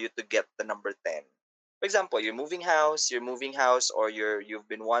important for you to get the number 10. For example, you're moving house, or you've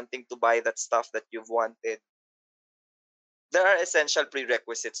been wanting to buy that stuff that you've wanted. There are essential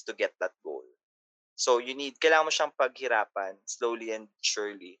prerequisites to get that goal. So kailangan mo siyang paghirapan slowly and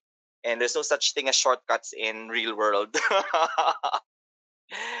surely. And there's no such thing as shortcuts in real world.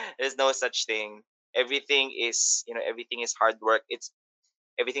 There's no such thing. Everything is hard work.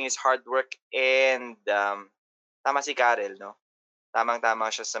 Everything is hard work, and tama si Karel, no?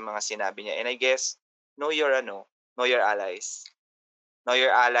 Tamang-tama siya sa mga sinabi niya. And I guess know your allies. Know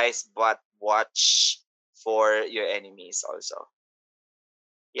your allies, but watch for your enemies also.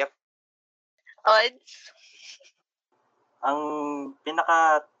 Yep. Odds? Ang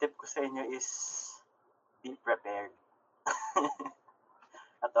pinaka-tip ko sa inyo is be prepared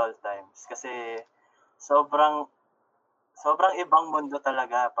at all times. Kasi sobrang ibang mundo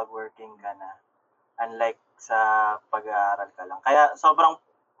talaga pag working ka na. Unlike sa pag-aaral ka lang. Kaya sobrang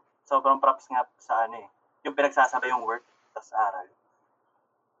props nga sa yung pinagsasabay yung work tas aral.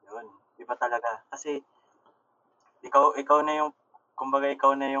 Yun, iba talaga. Kasi ikaw na yung, kumbaga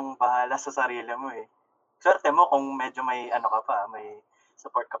ikaw na yung bahala sa sarili mo eh. Swerte mo kung medyo may may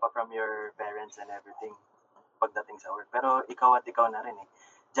support ka pa from your parents and everything pagdating sa work. Pero ikaw na rin eh.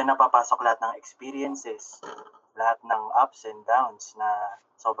 Diyan napapasok lahat ng experiences, lahat ng ups and downs na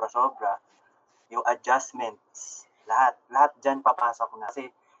sobra-sobra, yung adjustments, lahat diyan papasok na. Kasi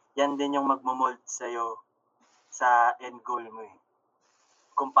yan din yung magmo-mold sa'yo sa end goal mo eh.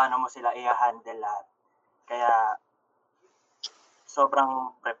 Kung paano mo sila i-handle lahat. Kaya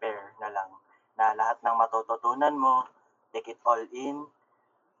sobrang prepare na lang na lahat ng matututunan mo, take it all in,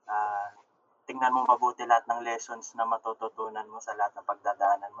 tingnan mo mabuti lahat ng lessons na matututunan mo sa lahat ng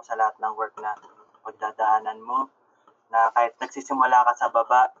pagdadaanan mo, sa lahat ng work na pagdadaanan mo, na kahit nagsisimula ka sa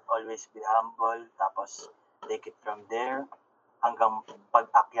baba, always be humble, tapos take it from there, hanggang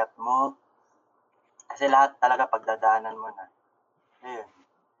pag-akyat mo, kasi lahat talaga pagdadaanan mo na. Ayun.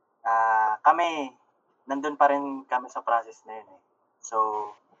 Kami, nandun pa rin kami sa process na yun eh. So,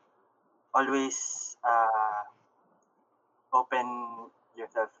 always open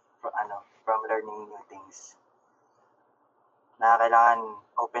yourself from learning new things. Na kailangan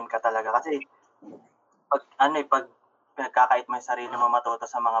open ka talaga kasi pag pinagkakait mo yung sarili mo matuto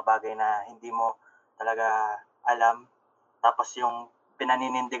sa mga bagay na hindi mo talaga alam, tapos yung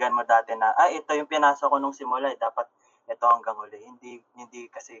pinaninindigan mo dati na ito yung pinasok ko nung simula, dapat ito hanggang huli. Hindi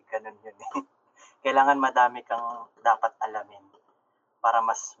kasi ganun yun eh. Kailangan madami kang dapat alamin para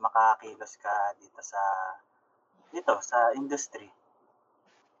mas makakilos ka dito sa industry.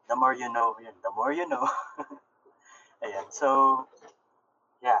 The more you know, the more you know. Ayan. So,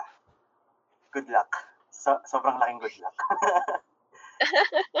 yeah. Good luck. Sobrang laking good luck.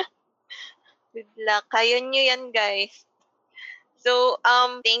 Good luck. Kaya nyo yan, guys. So,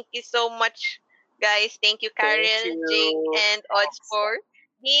 thank you so much, guys. Thank you, Karel, Jake, and Odds for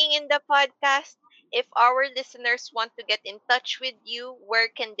being in the podcast. If our listeners want to get in touch with you, where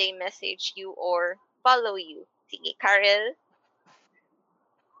can they message you or follow you? Sige, Karel.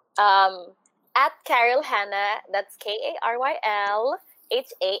 At Carol Hannah, that's KarylHannah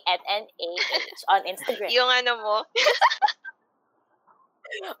on Instagram. Yung ano mo?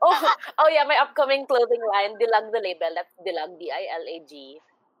 Oh yeah, my upcoming clothing line, Dilag the Label. That's Dilag, DILAG,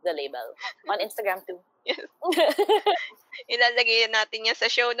 the label. On Instagram too. Ilalagay natin yan sa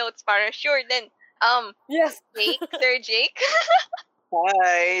show notes para sure din. Yes. Jake, Sir Jake.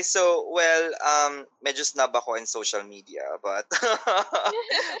 Hi. So, well, medyo snob ako in social media, but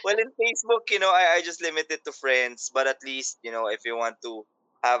well, in Facebook, I just limit it to friends. But at least, if you want to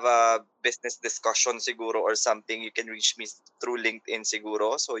have a business discussion siguro or something, you can reach me through LinkedIn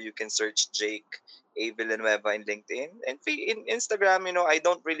siguro. So you can search Jake A. Villanueva in LinkedIn. And in Instagram, I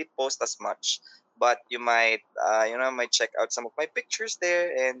don't really post as much. But you might check out some of my pictures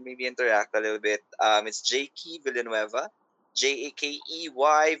there and maybe interact a little bit. It's Jakey Villanueva.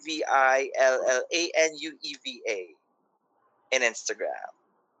 JAKEYVILLANUEVA in Instagram.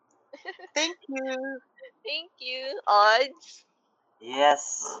 Thank you. Thank you. Odds.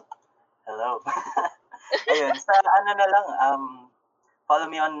 Yes. Hello. Ayun, sa na lang, follow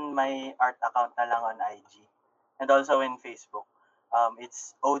me on my art account na lang on IG. And also in Facebook.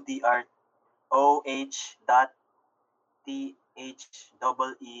 It's ODR OH.THEE.ART.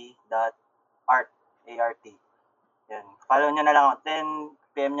 ART. Yan. Follow nyo na lang ako. Then,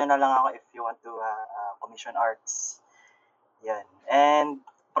 PM nyo na lang ako if you want to commission arts. Yan. And,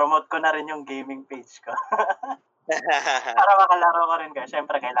 promote ko na rin yung gaming page ko. Para makalaro ko rin kayo.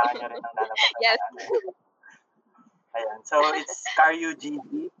 Siyempre, kailangan nyo rin ng lalabas. Yes. Ayan. So, it's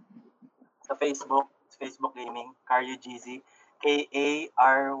CarUGZ sa Facebook. Facebook Gaming. CarUGZ.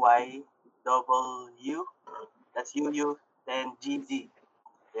 KARYW. That's UU. Then GZ.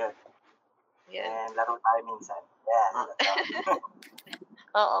 Yan. Yeah. And laro tayo minsan. Yeah.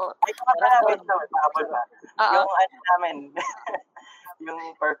 Oo. Ay, wait, habol ba? Yung namin, yung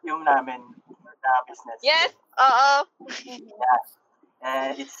perfume namin na business. Yes, oo.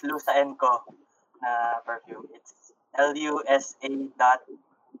 Yeah. It's Lusa & Co. na perfume. It's lusa.nco.ph.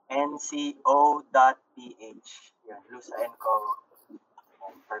 Yun, Lusa & Co.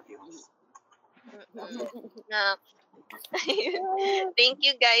 perfumes. Mm-mm. Na thank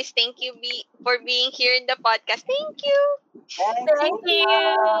you guys. Thank you for being here in the podcast. Thank you. Thanks, Thank Mia.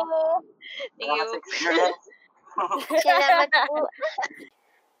 you. Thank Salamat you. sa experience. Salamat po.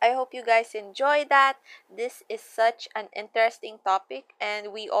 I hope you guys enjoy that. This is such an interesting topic,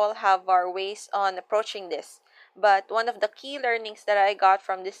 and we all have our ways on approaching this. But one of the key learnings that I got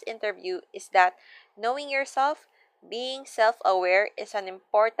from this interview is that knowing yourself, being self aware, is an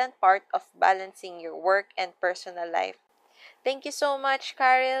important part of balancing your work and personal life. Thank you so much,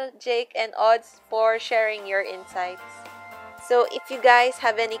 Karil, Jake, and Odds, for sharing your insights. So, if you guys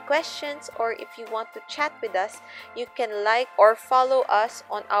have any questions or if you want to chat with us, you can like or follow us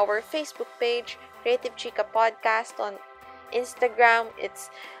on our Facebook page, Creative Chica Podcast. On Instagram, it's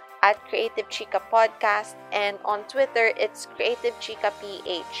at Creative Chica Podcast, and on Twitter, it's Creative Chica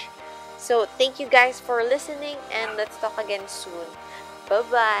PH. So, thank you guys for listening, and let's talk again soon. Bye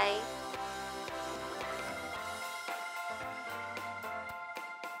bye.